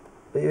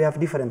 we have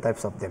different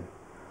types of them.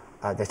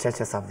 The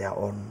churches have their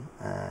own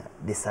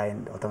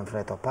designed alternative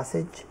rite of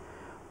passage.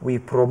 We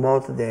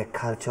promote the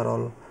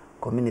cultural,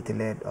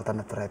 community-led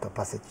alternative rite of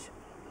passage.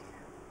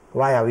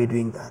 Why are we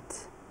doing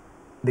that?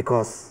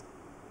 Because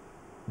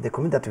the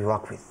community that we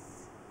work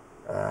with,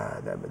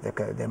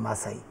 the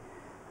Maasai,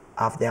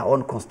 have their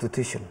own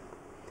constitution,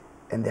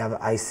 and they have,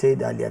 I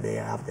said earlier, they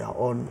have their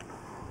own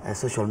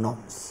social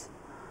norms.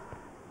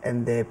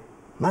 And the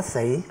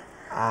Maasai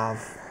have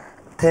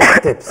 10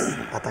 steps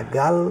that a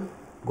girl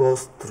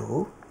goes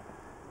through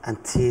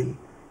until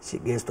she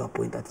gets to a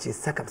point that she's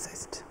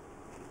circumcised.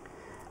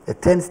 The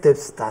 10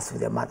 steps starts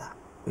with the mother,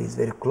 who is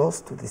very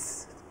close to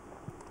this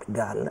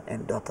girl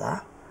and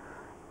daughter.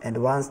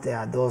 And once there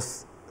are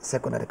those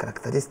secondary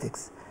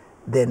characteristics,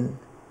 then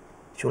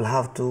she'll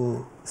have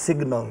to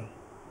signal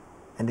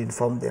and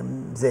inform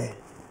them there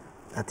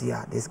that,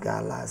 yeah, this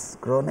girl has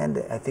grown and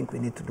I think we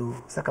need to do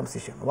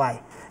circumcision.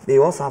 Why? They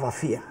also have a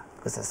fear,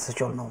 because it's a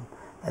social norm,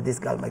 that this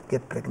girl might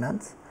get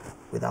pregnant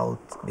without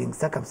being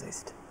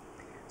circumcised.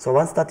 So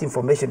once that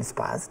information is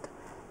passed,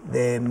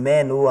 the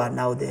men who are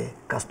now the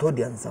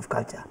custodians of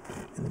culture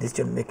and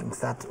decision making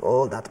start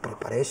all that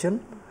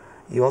preparation.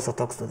 He also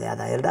talks to the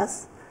other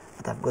elders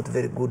that I've got a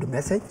very good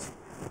message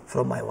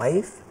from my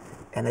wife,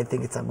 and I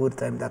think it's a good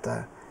time that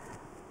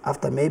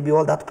after maybe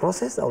all that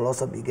process, I will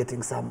also be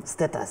getting some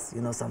status,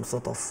 you know, some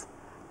sort of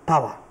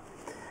power.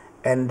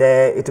 And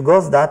it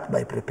goes that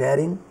by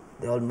preparing,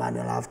 the old man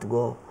will have to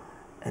go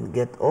and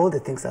get all the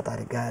things that are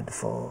required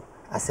for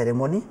a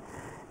ceremony.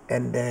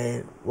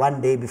 And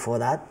one day before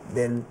that,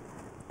 then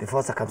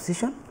before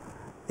circumcision,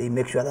 they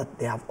make sure that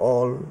they have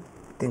all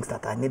things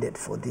that are needed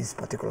for this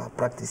particular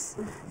practice,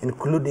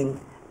 including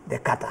the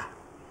kata,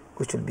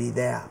 which will be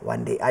there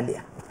one day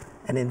earlier.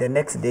 And in the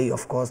next day,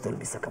 of course, there will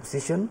be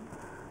circumcision,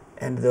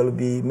 and there will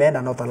be, men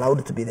are not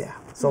allowed to be there.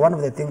 So one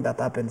of the things that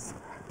happens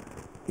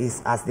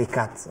is as they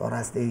cut or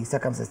as they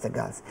circumcise the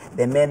girls,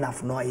 the men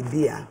have no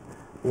idea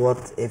what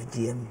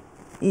FGM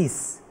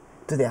is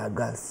to their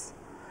girls.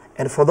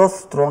 And for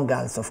those strong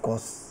girls, of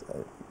course,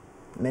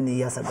 many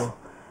years ago,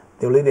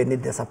 they will even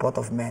need the support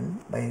of men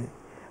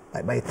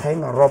by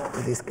tying a rope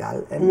to this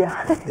girl, and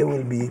they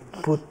will be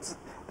put,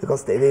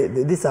 because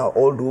these are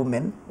old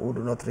women who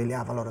do not really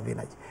have a lot of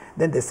energy.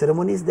 Then the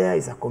ceremony is there,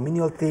 it's a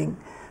communal thing.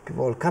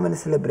 People will come and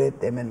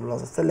celebrate, the men will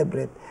also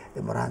celebrate,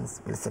 the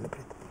Morans will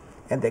celebrate.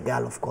 And the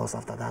girl, of course,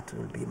 after that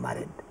will be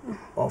married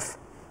off.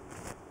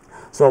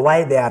 So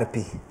why the ARP?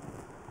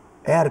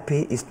 ARP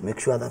is to make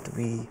sure that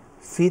we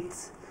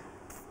fit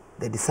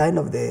the design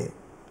of the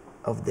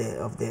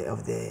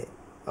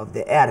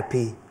ARP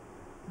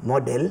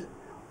model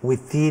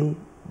within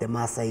the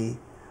Maasai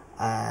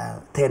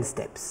 10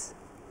 steps.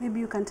 Maybe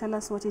you can tell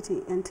us what it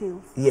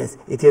entails. Yes,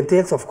 it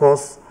entails, of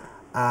course,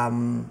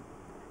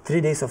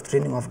 3 days of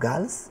training of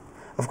girls.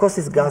 Of course,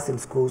 these girls in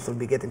schools will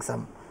be getting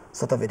some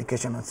sort of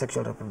education on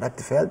sexual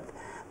reproductive health.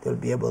 They'll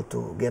be able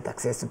to get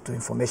access to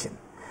information.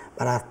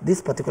 But at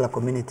this particular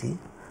community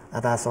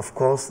that has, of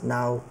course,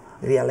 now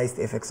realized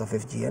the effects of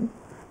FGM,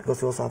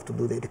 because we also have to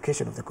do the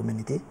education of the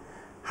community,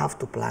 have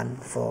to plan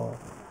for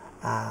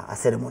a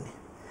ceremony.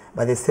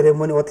 But the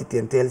ceremony, what it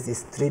entails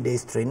is 3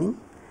 days training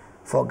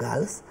for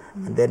girls,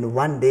 and then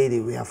one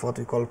day we have what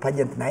we call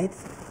pageant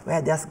nights,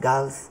 where just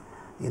girls,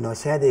 you know,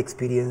 share the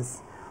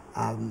experience.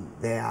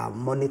 They are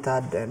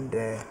monitored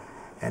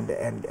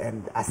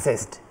and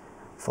assessed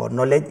for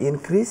knowledge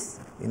increase,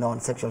 you know, on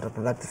sexual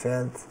reproductive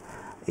health,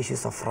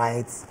 issues of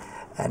rights,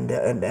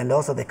 and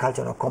also the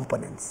cultural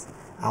components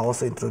are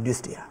also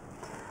introduced here.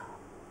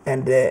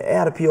 And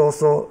ARP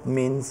also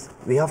means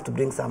we have to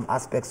bring some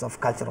aspects of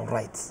cultural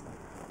rights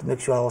to make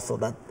sure also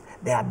that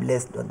they are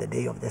blessed on the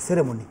day of the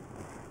ceremony.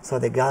 So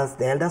the girls,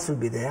 the elders will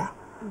be there,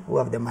 who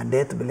have the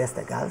mandate to bless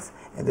the girls,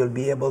 and they'll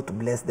be able to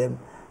bless them,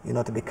 you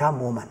know, to become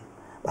women,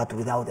 but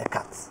without the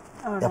cats.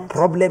 The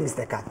problem is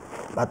the cat,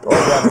 but all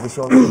the other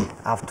traditions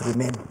have to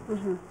remain.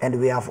 And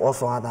we have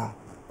also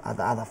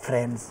other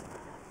friends,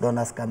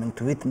 donors coming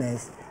to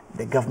witness.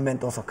 The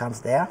government also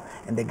comes there,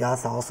 and the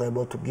girls are also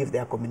able to give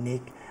their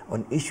communique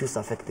on issues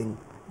affecting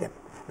them,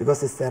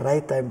 because it's the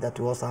right time that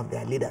we also have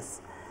their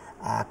leaders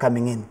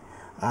coming in.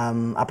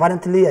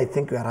 Apparently, I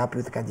think we are happy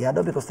with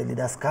Kajiado because the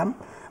leaders come,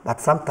 but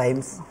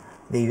sometimes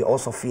they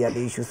also fear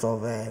the issues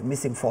of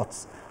missing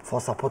votes for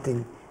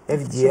supporting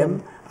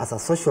FGM as a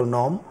social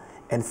norm,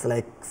 and it's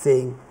like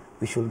saying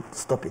we should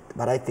stop it.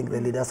 But I think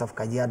the leaders of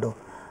Kajiado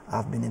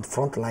have been in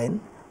front line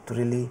to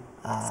really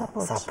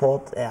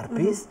support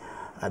ARPs,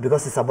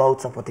 because it's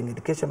about supporting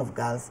education of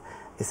girls,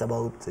 it's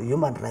about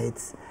human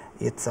rights,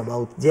 it's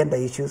about gender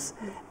issues,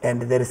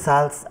 and the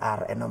results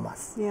are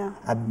enormous,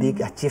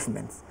 big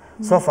achievements.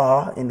 So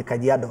far in the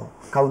Kajiado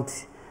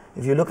County,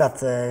 if you look at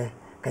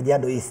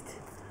Kajiado East,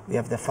 we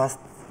have the first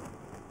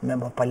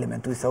member of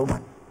parliament who is a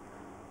woman,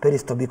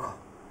 Peris Tobiko.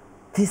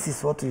 This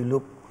is what we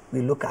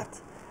look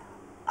at.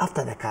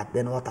 After the cut,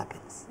 then what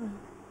happens?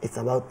 It's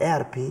about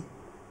ARP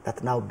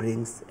that now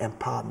brings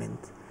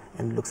empowerment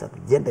and looks at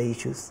gender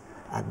issues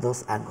at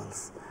those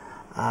angles.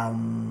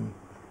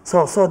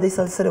 So this is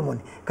a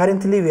ceremony.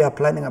 Currently, we are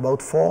planning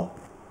about four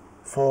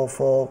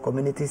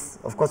communities.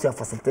 Of course, we are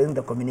facilitating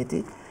the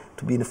community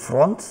to be in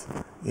front,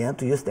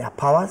 to use their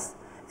powers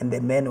and the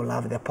men will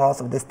have the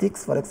powers of the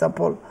sticks, for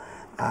example.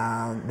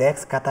 The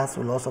ex-cutters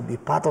will also be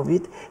part of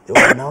it. They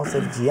will announce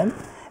FGM,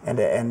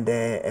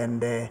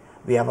 and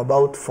we have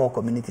about 4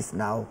 communities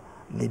now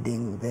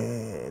leading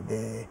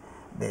the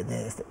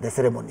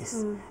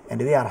ceremonies,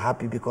 and we are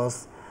happy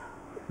because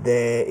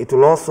it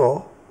will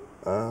also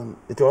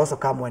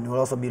come when we'll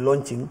also be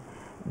launching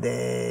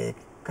the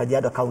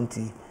Kajiado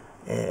County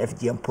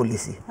FGM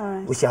policy,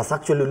 which has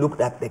actually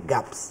looked at the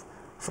gaps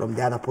from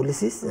the other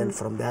policies and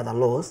from the other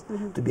laws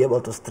to be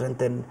able to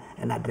strengthen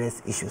and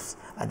address issues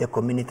at the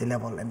community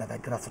level and at the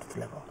grassroots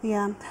level.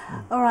 Yeah.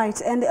 All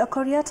right. And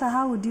Koriata,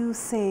 how would you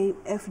say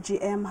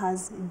FGM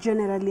has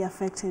generally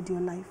affected your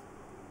life?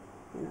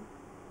 You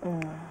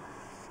know,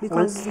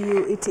 because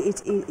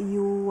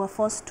you were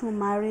forced to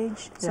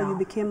marriage, so you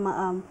became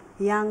a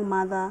young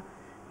mother.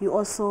 You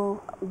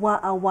also were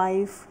a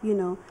wife. You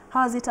know,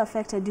 how has it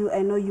affected you?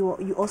 I know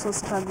you also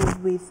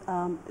struggled with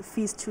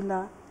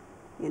fistula.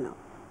 You know.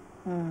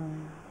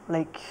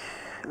 Like,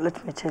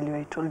 let me tell you,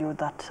 I told you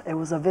that I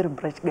was a very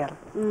bright girl.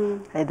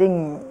 I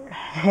think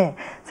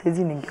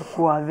saizi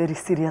ningekuwa a very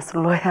serious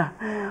lawyer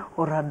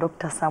or a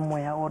doctor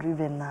somewhere or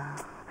even a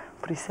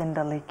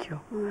presenter like you.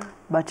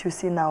 But you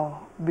see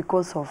now,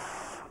 because of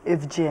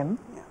FGM,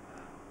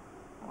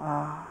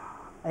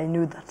 I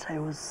knew that I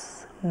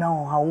was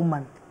now a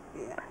woman.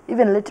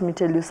 Even let me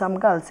tell you, some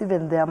girls,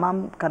 even their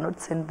mom cannot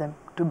send them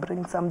to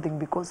bring something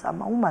because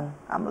I'm a woman.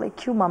 I'm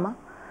like you, mama.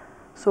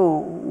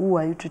 So who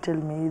are you to tell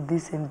me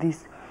this and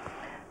this?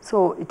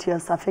 So it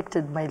has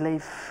affected my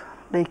life,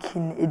 like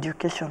in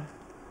education.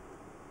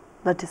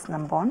 That is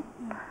number 1.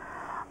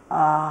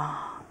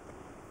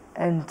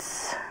 And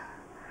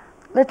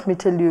let me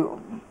tell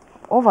you,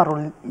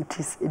 overall it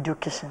is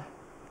education.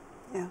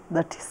 Yeah.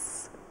 That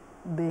is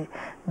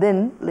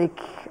then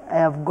like I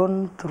have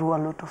gone through a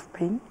lot of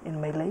pain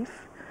in my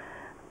life.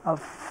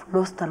 I've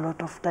lost a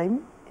lot of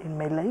time in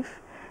my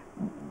life.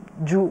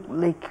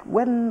 Like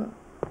when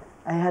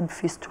I had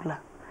fistula,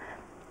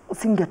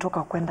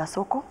 singetoka kwenda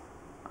soko,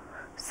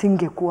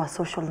 singekuwa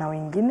social na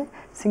wengine,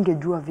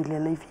 singejua vile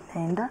life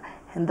inaenda,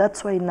 and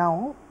that's why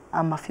now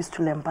I'm a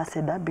fistula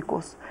ambassador,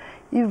 because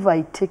if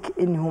I take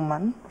any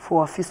woman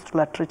for a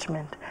fistula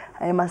treatment,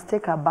 I must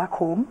take her back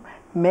home,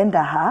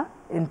 mentor her,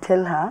 and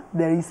tell her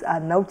there is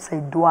an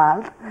outside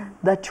world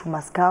that you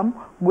must come,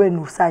 go and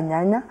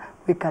usanyanya,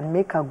 we can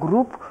make a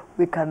group,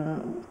 we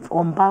can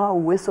empower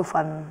ways of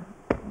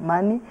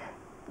money,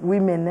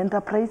 women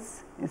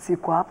enterprise,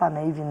 siko hapa na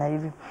hivi na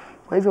hivi.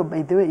 Kwa hivyo,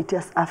 by the way, it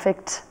has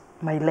affect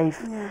my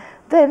life.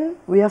 Then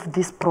we have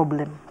this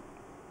problem.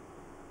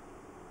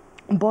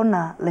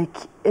 Mbona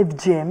like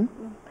FGM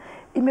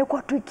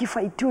imekuwa tu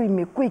ikifightiwa,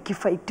 imekuwa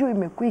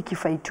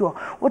ikifightiwa.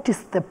 What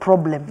is the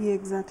problem? Yeah,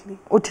 exactly.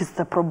 What is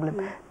the problem?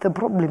 The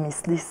problem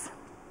is this.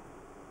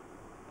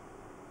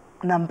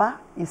 Namba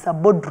is a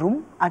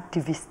boardroom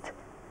activist.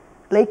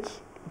 Like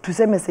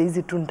tuseme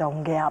saizi tu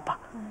nitaongea hapa.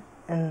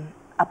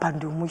 Hapa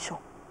ndio mwisho.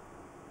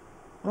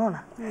 Unaona?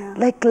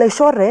 Like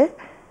Leshore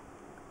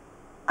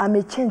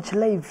amechange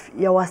life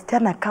ya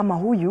wasichana kama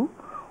huyu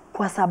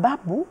kwa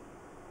sababu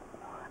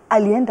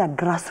alienda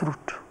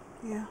grassroots.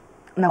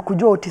 Na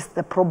kujua what is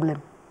the problem.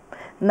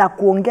 Na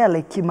kuongea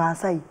like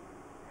Kimaasai.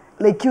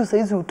 Like you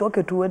saizi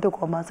utoke tu uende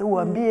kwa Maasai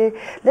uambie,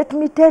 let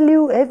me tell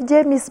you,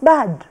 FGM is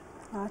bad.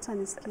 Hata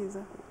nisikiza.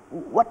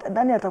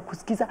 Nani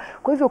atakusikiza?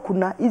 Kwa hivyo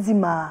kuna hizi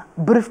ma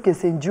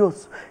briefcase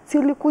NGOs. Si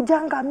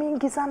ulikujanga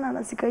mingi sana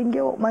na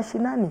sikaingia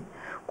mashinani.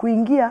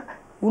 Kuingia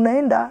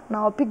unaenda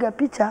na wapiga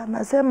picha,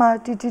 nasema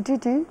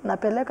titititi,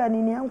 napeleka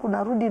nini yangu,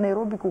 narudi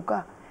Nairobi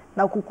kukaa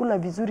na kukula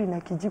vizuri na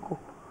kijiko.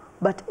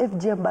 But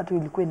FGM bado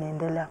ilikuwa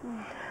inaendelea.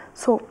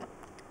 So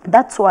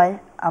that's why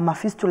I'm a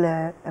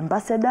fistula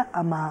ambassador,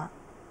 I'm a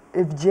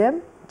FGM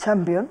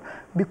champion,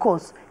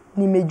 because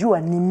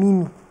nimejua ni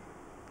mimi.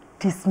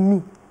 It is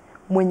me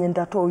mwenye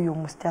ndatoa huyo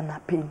msichana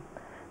pain.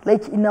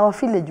 Like in our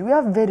village, we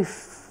have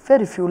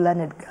very few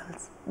learned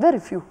girls.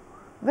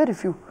 Very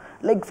few.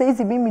 Like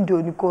saizi mimi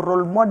ndio niko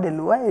role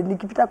model. Why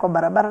nikipita kwa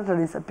barabara hata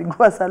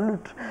nisapigwa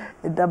salute.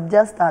 And I'm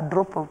just a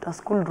dropout, a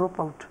school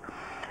dropout.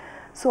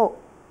 So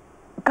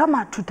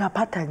kama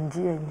tutapata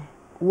njia yenye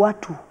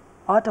watu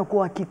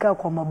hawatakuwa wakikaa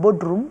kwa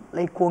boardroom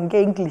like kuongea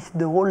English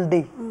the whole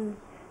day.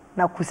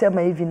 Na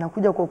kusema hivi na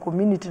kuja kwa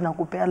community na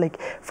kupea like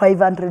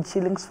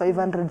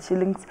 500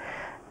 shillings.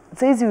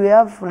 Saizi we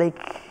have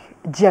like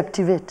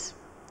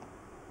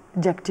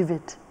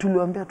deactivate.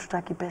 Tuliwaambia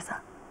tutaki pesa.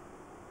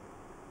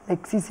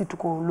 Like sisi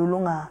tuko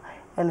Lulunga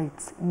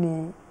elites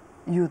ni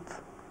youth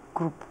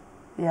group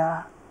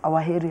ya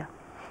our area.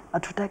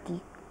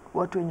 Hatutaki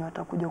watu wenye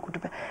watakuja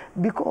kutupea,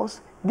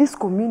 because this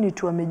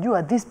community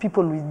wamejua these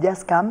people will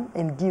just come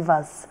and give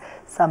us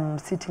some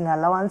sitting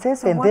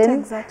allowances. So and what then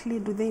exactly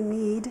do they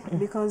need?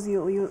 Because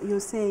you're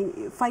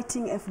saying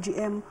fighting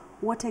FGM,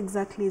 what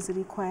exactly is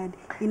required?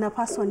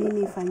 Inapaswa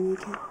nini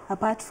ifanyike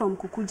apart from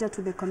kukuja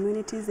to the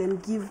communities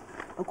and give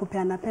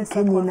kupeana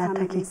pesa kwa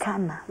families?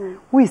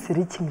 Who is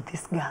reaching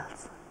these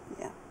girls?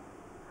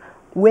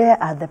 Where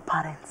are the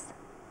parents?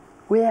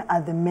 Where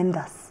are the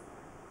mentors?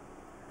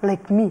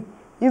 Like me,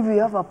 If we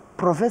have a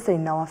professor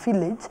in our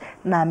village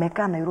na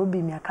amekaa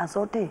Nairobi miaka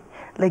zote,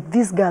 like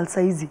this girl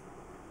saizi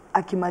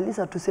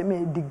akimaliza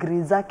tuseme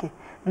degree zake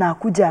na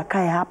akuja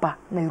akae hapa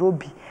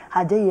Nairobi,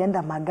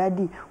 hajaienda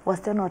Magadi,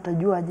 wasichana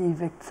watajua aje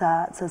effect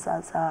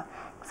sa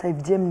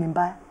FGM ni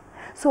mbaya.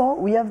 So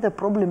we have the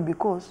problem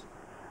because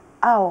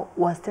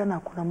wasichana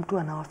kuna mtu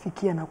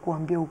anawafikia na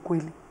kuambia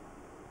ukweli.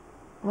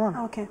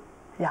 Unaona? Okay.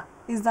 Yeah.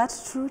 Is that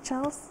true,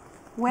 Charles?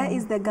 Where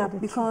is the gap?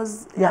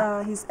 Because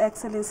His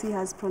Excellency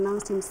has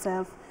pronounced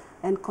himself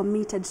and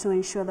committed to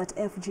ensure that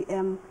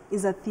FGM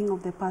is a thing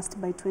of the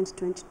past by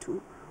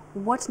 2022.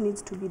 What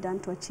needs to be done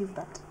to achieve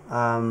that?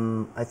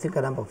 I think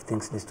a number of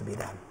things needs to be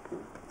done.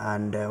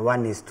 And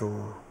one is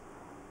to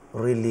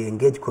really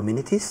engage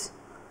communities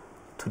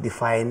to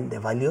define the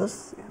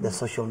values, the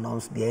social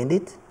norms behind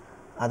it.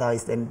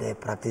 Otherwise, then the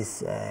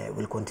practice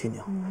will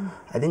continue.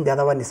 I think the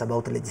other one is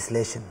about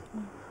legislation.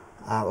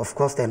 Of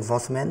course, the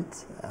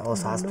enforcement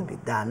also has to be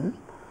done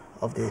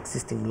of the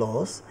existing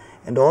laws,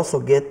 and also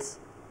get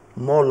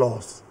more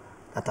laws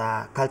that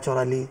are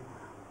culturally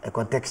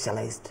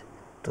contextualized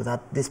to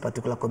this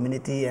particular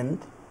community and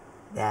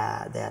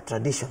their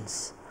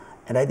traditions.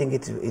 And I think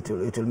it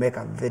will make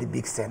a very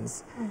big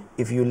sense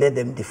if you let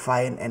them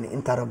define and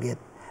interrogate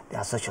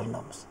their social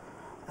norms.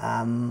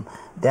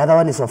 The other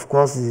one is, of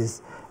course,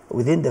 is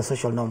within the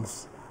social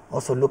norms,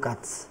 also look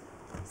at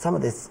some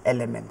of these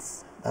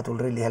elements that will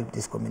really help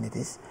these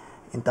communities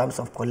in terms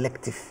of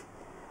collective.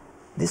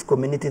 This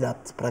community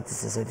that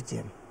practices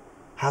FGM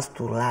has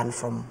to learn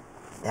from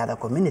the other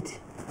community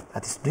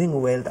that is doing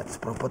well, that is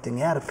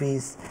promoting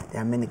ARPs.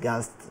 There are many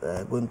girls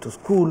going to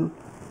school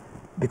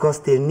because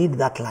they need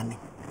that learning.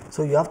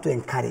 So you have to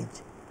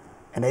encourage.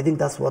 And I think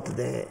that's what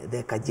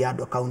the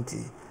Kajiado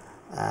County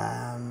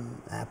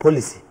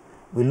policy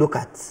will look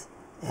at,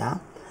 yeah?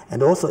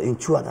 And also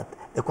ensure that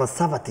the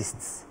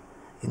conservatists,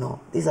 you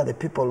know, these are the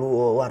people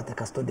who are the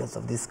custodians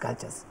of these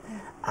cultures,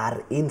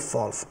 are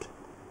involved.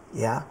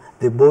 Yeah,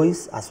 the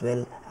boys as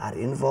well are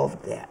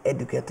involved. They are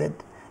educated.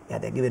 Yeah,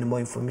 they're given more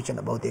information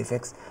about the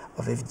effects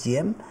of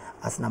FGM.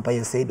 As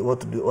Nampaiyo said,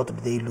 what do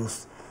they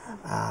lose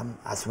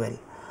as well.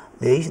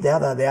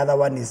 The other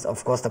one is,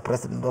 of course, the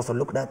president also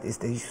looked at is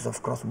the issues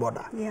of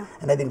cross-border. Yeah.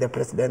 And I think the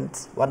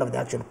president, one of the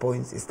action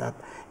points is that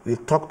we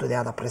talk to the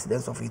other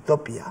presidents of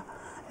Ethiopia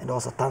and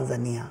also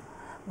Tanzania,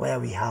 where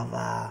we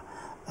have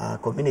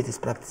communities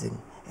practicing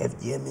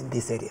FGM in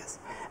these areas.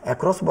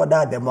 Cross-border,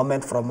 at the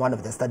moment, from one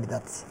of the studies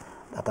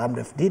that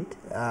AMREF did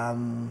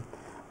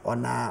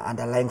on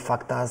underlying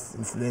factors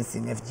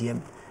influencing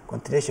FGM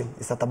continuation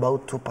is at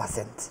about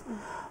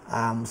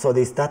 2%. So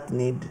there is that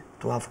need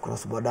to have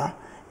cross-border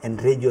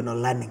and regional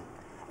learning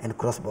and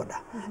cross-border.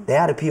 The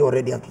ARP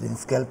already has been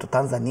scaled to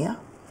Tanzania,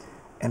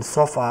 and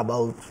so far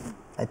about,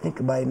 I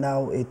think by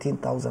now,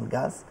 18,000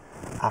 girls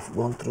have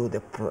gone through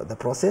the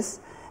process,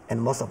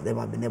 and most of them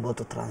have been able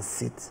to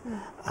transit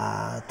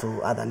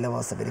to other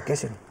levels of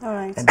education. All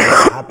right. And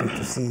we're happy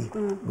to see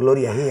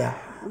Gloria here,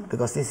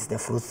 because this is the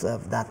fruits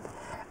of that.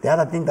 The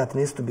other thing that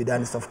needs to be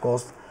done is, of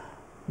course,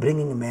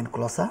 bringing men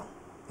closer,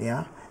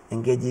 yeah,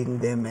 engaging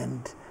them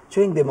and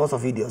showing them also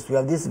videos. We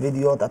have this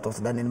video that was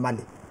done in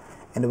Mali.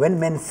 And when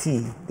men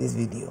see this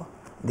video,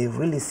 they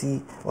really see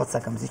what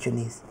circumcision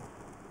is.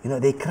 You know,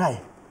 they cry.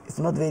 It's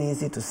not very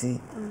easy to see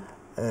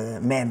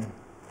men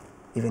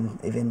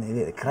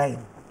even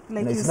crying.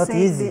 Like it's you not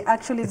say, easy. they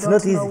actually it's don't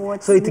not know easy.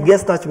 what. So it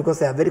gets touched because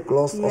they are very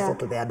close also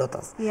to their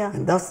daughters. Yeah.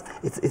 And thus,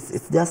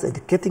 it's just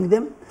educating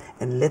them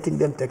and letting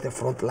them take the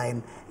front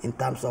line in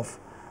terms of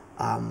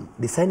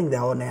designing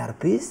their own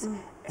ARPs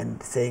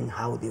and saying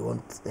how they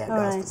want their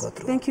girls to go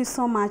through. Thank you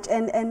so much.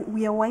 And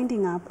we are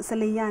winding up.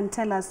 Seleiyan,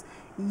 tell us,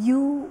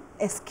 you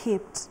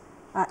escaped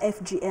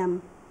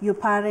FGM. Your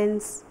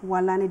parents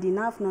were learned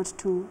enough not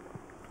to,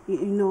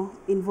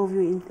 involve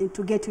you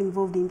to get you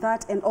involved in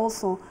that, and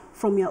also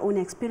from your own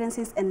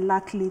experiences, and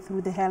luckily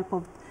through the help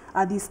of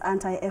these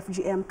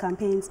anti-FGM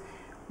campaigns.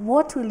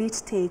 What will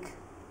it take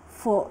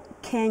for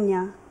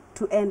Kenya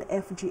to end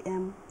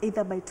FGM,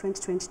 either by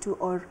 2022,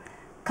 or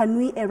can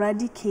we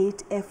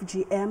eradicate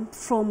FGM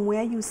from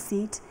where you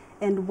sit,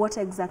 and what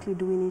exactly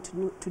do we need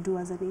to do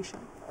as a nation?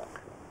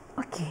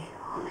 Okay,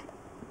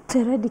 to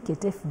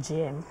eradicate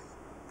FGM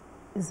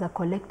is a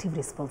collective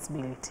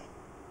responsibility.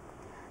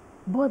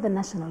 Both the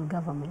national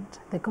government,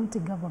 the county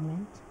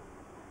government,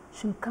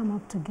 should come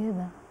up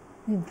together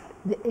with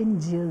the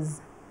NGOs,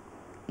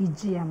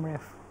 e.g.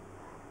 AMREF.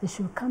 They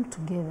should come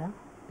together,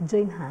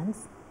 join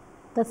hands.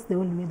 That's the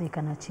only way they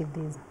can achieve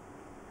this.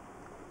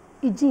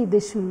 E.g., they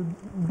should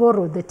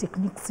borrow the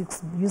techniques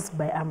used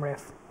by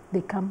AMREF.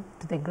 They come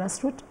to the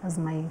grassroots, as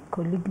my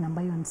colleague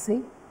Nampaiyo would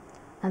say,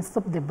 and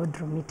stop the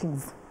boardroom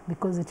meetings,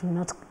 because it will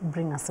not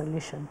bring a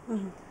solution.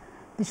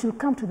 They should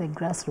come to the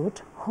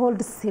grassroots,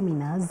 hold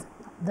seminars.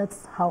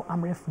 That's how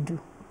AMREF do.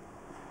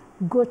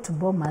 Go to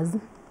bombers.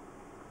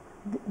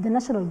 The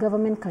national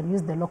government can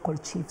use the local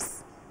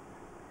chiefs.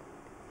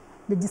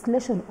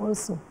 Legislation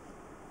also,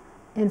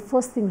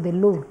 enforcing the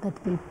law that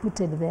they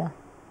put it there.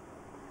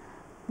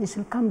 They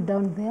should come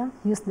down there,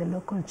 use the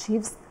local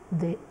chiefs,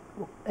 the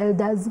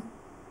elders,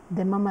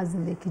 the mamas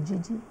in the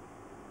kijiji.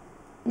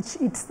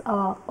 It's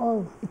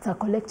a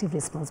collective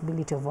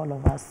responsibility of all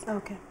of us.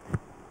 Okay.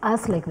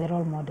 Us, like the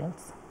role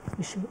models,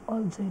 we should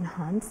all join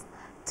hands,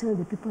 tell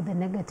the people the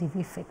negative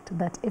effect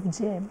that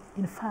FGM,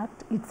 in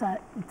fact, it's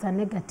a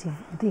negative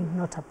thing,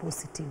 not a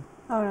positive.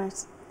 All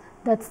right.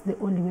 That's the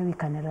only way we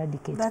can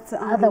eradicate. That's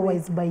the only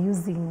Otherwise, way. by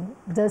using,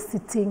 just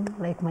sitting,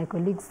 like my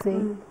colleagues say,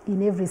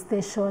 in every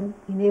station,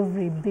 in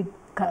every big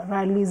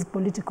rallies,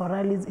 political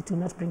rallies, it will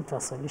not bring to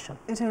a solution.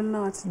 It will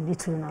not.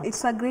 It will not.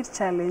 It's a great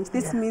challenge.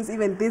 This means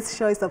even this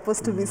show is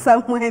supposed to be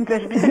somewhere in the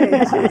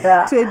village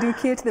to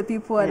educate the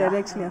people who are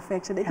directly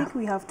affected. I think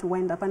we have to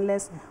wind up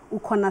unless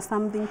ukona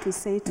something to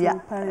say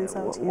to parents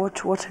out here.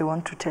 What I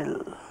want to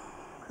tell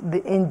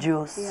the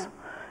NGOs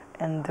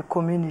and the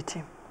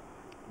community,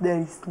 there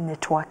is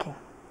networking.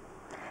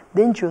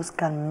 The NGOs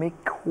can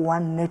make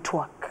one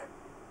network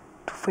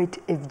to fight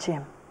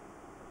FGM.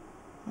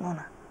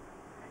 Unaona?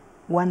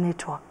 One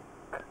network.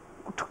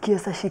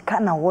 Tukiesa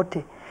shikana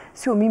wote.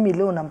 Sio mimi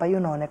leo Nampaiyo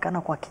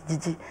naonekana kwa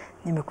kijiji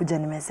nimekuja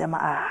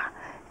nimesema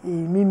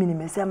mimi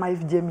nimesema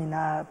FGM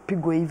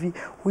inapigwa hivi,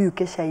 huyu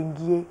kesha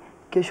ingie,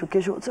 kesho.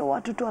 So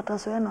watu tu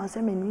watasoeana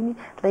waseme nini?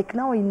 Like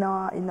now in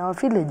our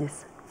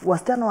villages,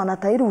 wasichana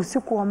wanatairi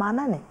usiku wa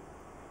manane.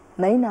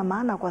 Na ina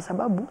maana kwa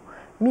sababu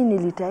mimi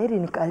nilitairi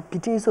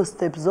nikapitia hizo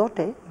steps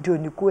zote ndio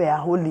nikuwe a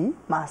holy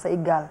Maasai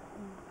girl.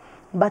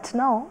 But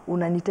now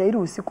unanitairi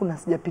usiku na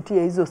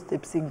sijapitia hizo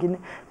steps zingine.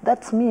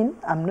 That's mean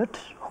I'm not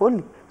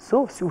holy.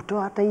 So si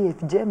utoa hata hii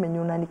FGM yenye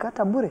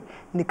unanikata bure,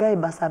 nikae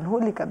basan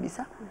holy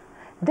kabisa.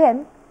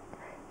 Then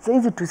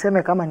saizi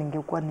tuseme kama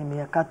ningekuwa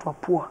nimekatwa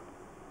pua.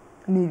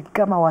 Ni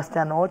kama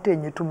wasichana wote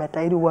yenye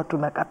tumetairi huwa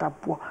tumekata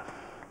pua.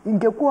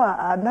 Ingekuwa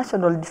a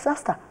national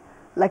disaster.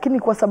 Lakini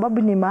kwa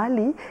sababu ni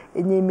mahali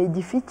yenye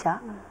imejificha,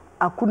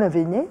 hakuna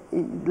venye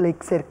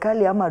like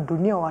serikali ama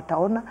dunia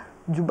wataona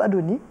juu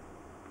bado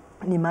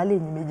ni mahali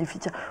yenye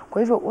imejificha.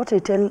 Kwa hivyo what I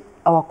tell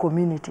our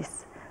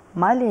communities,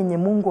 mahali yenye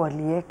Mungu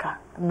aliweka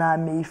na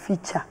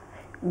ameificha,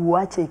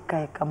 uache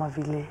ikae kama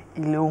vile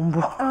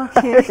iliumbwa.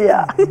 Okay.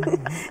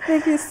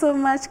 Thank you so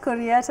much,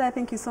 Koriata.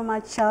 Thank you so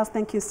much, Charles.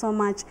 Thank you so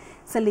much,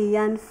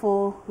 Seleiyan,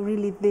 for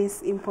really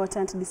this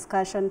important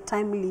discussion,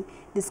 timely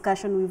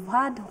discussion we've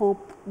had.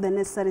 Hope the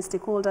necessary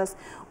stakeholders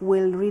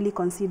will really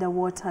consider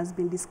what has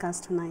been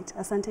discussed tonight.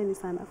 Asanteni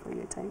sana for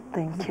your time.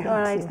 Thank you.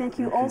 All right. Thank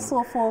you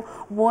also for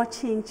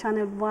watching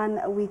Channel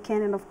 1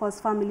 Weekend and, of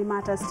course, Family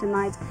Matters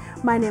tonight.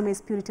 My name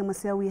is Purity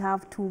Museo. We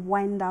have to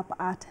wind up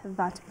at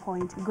that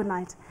point. Good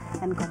night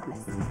and God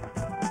bless.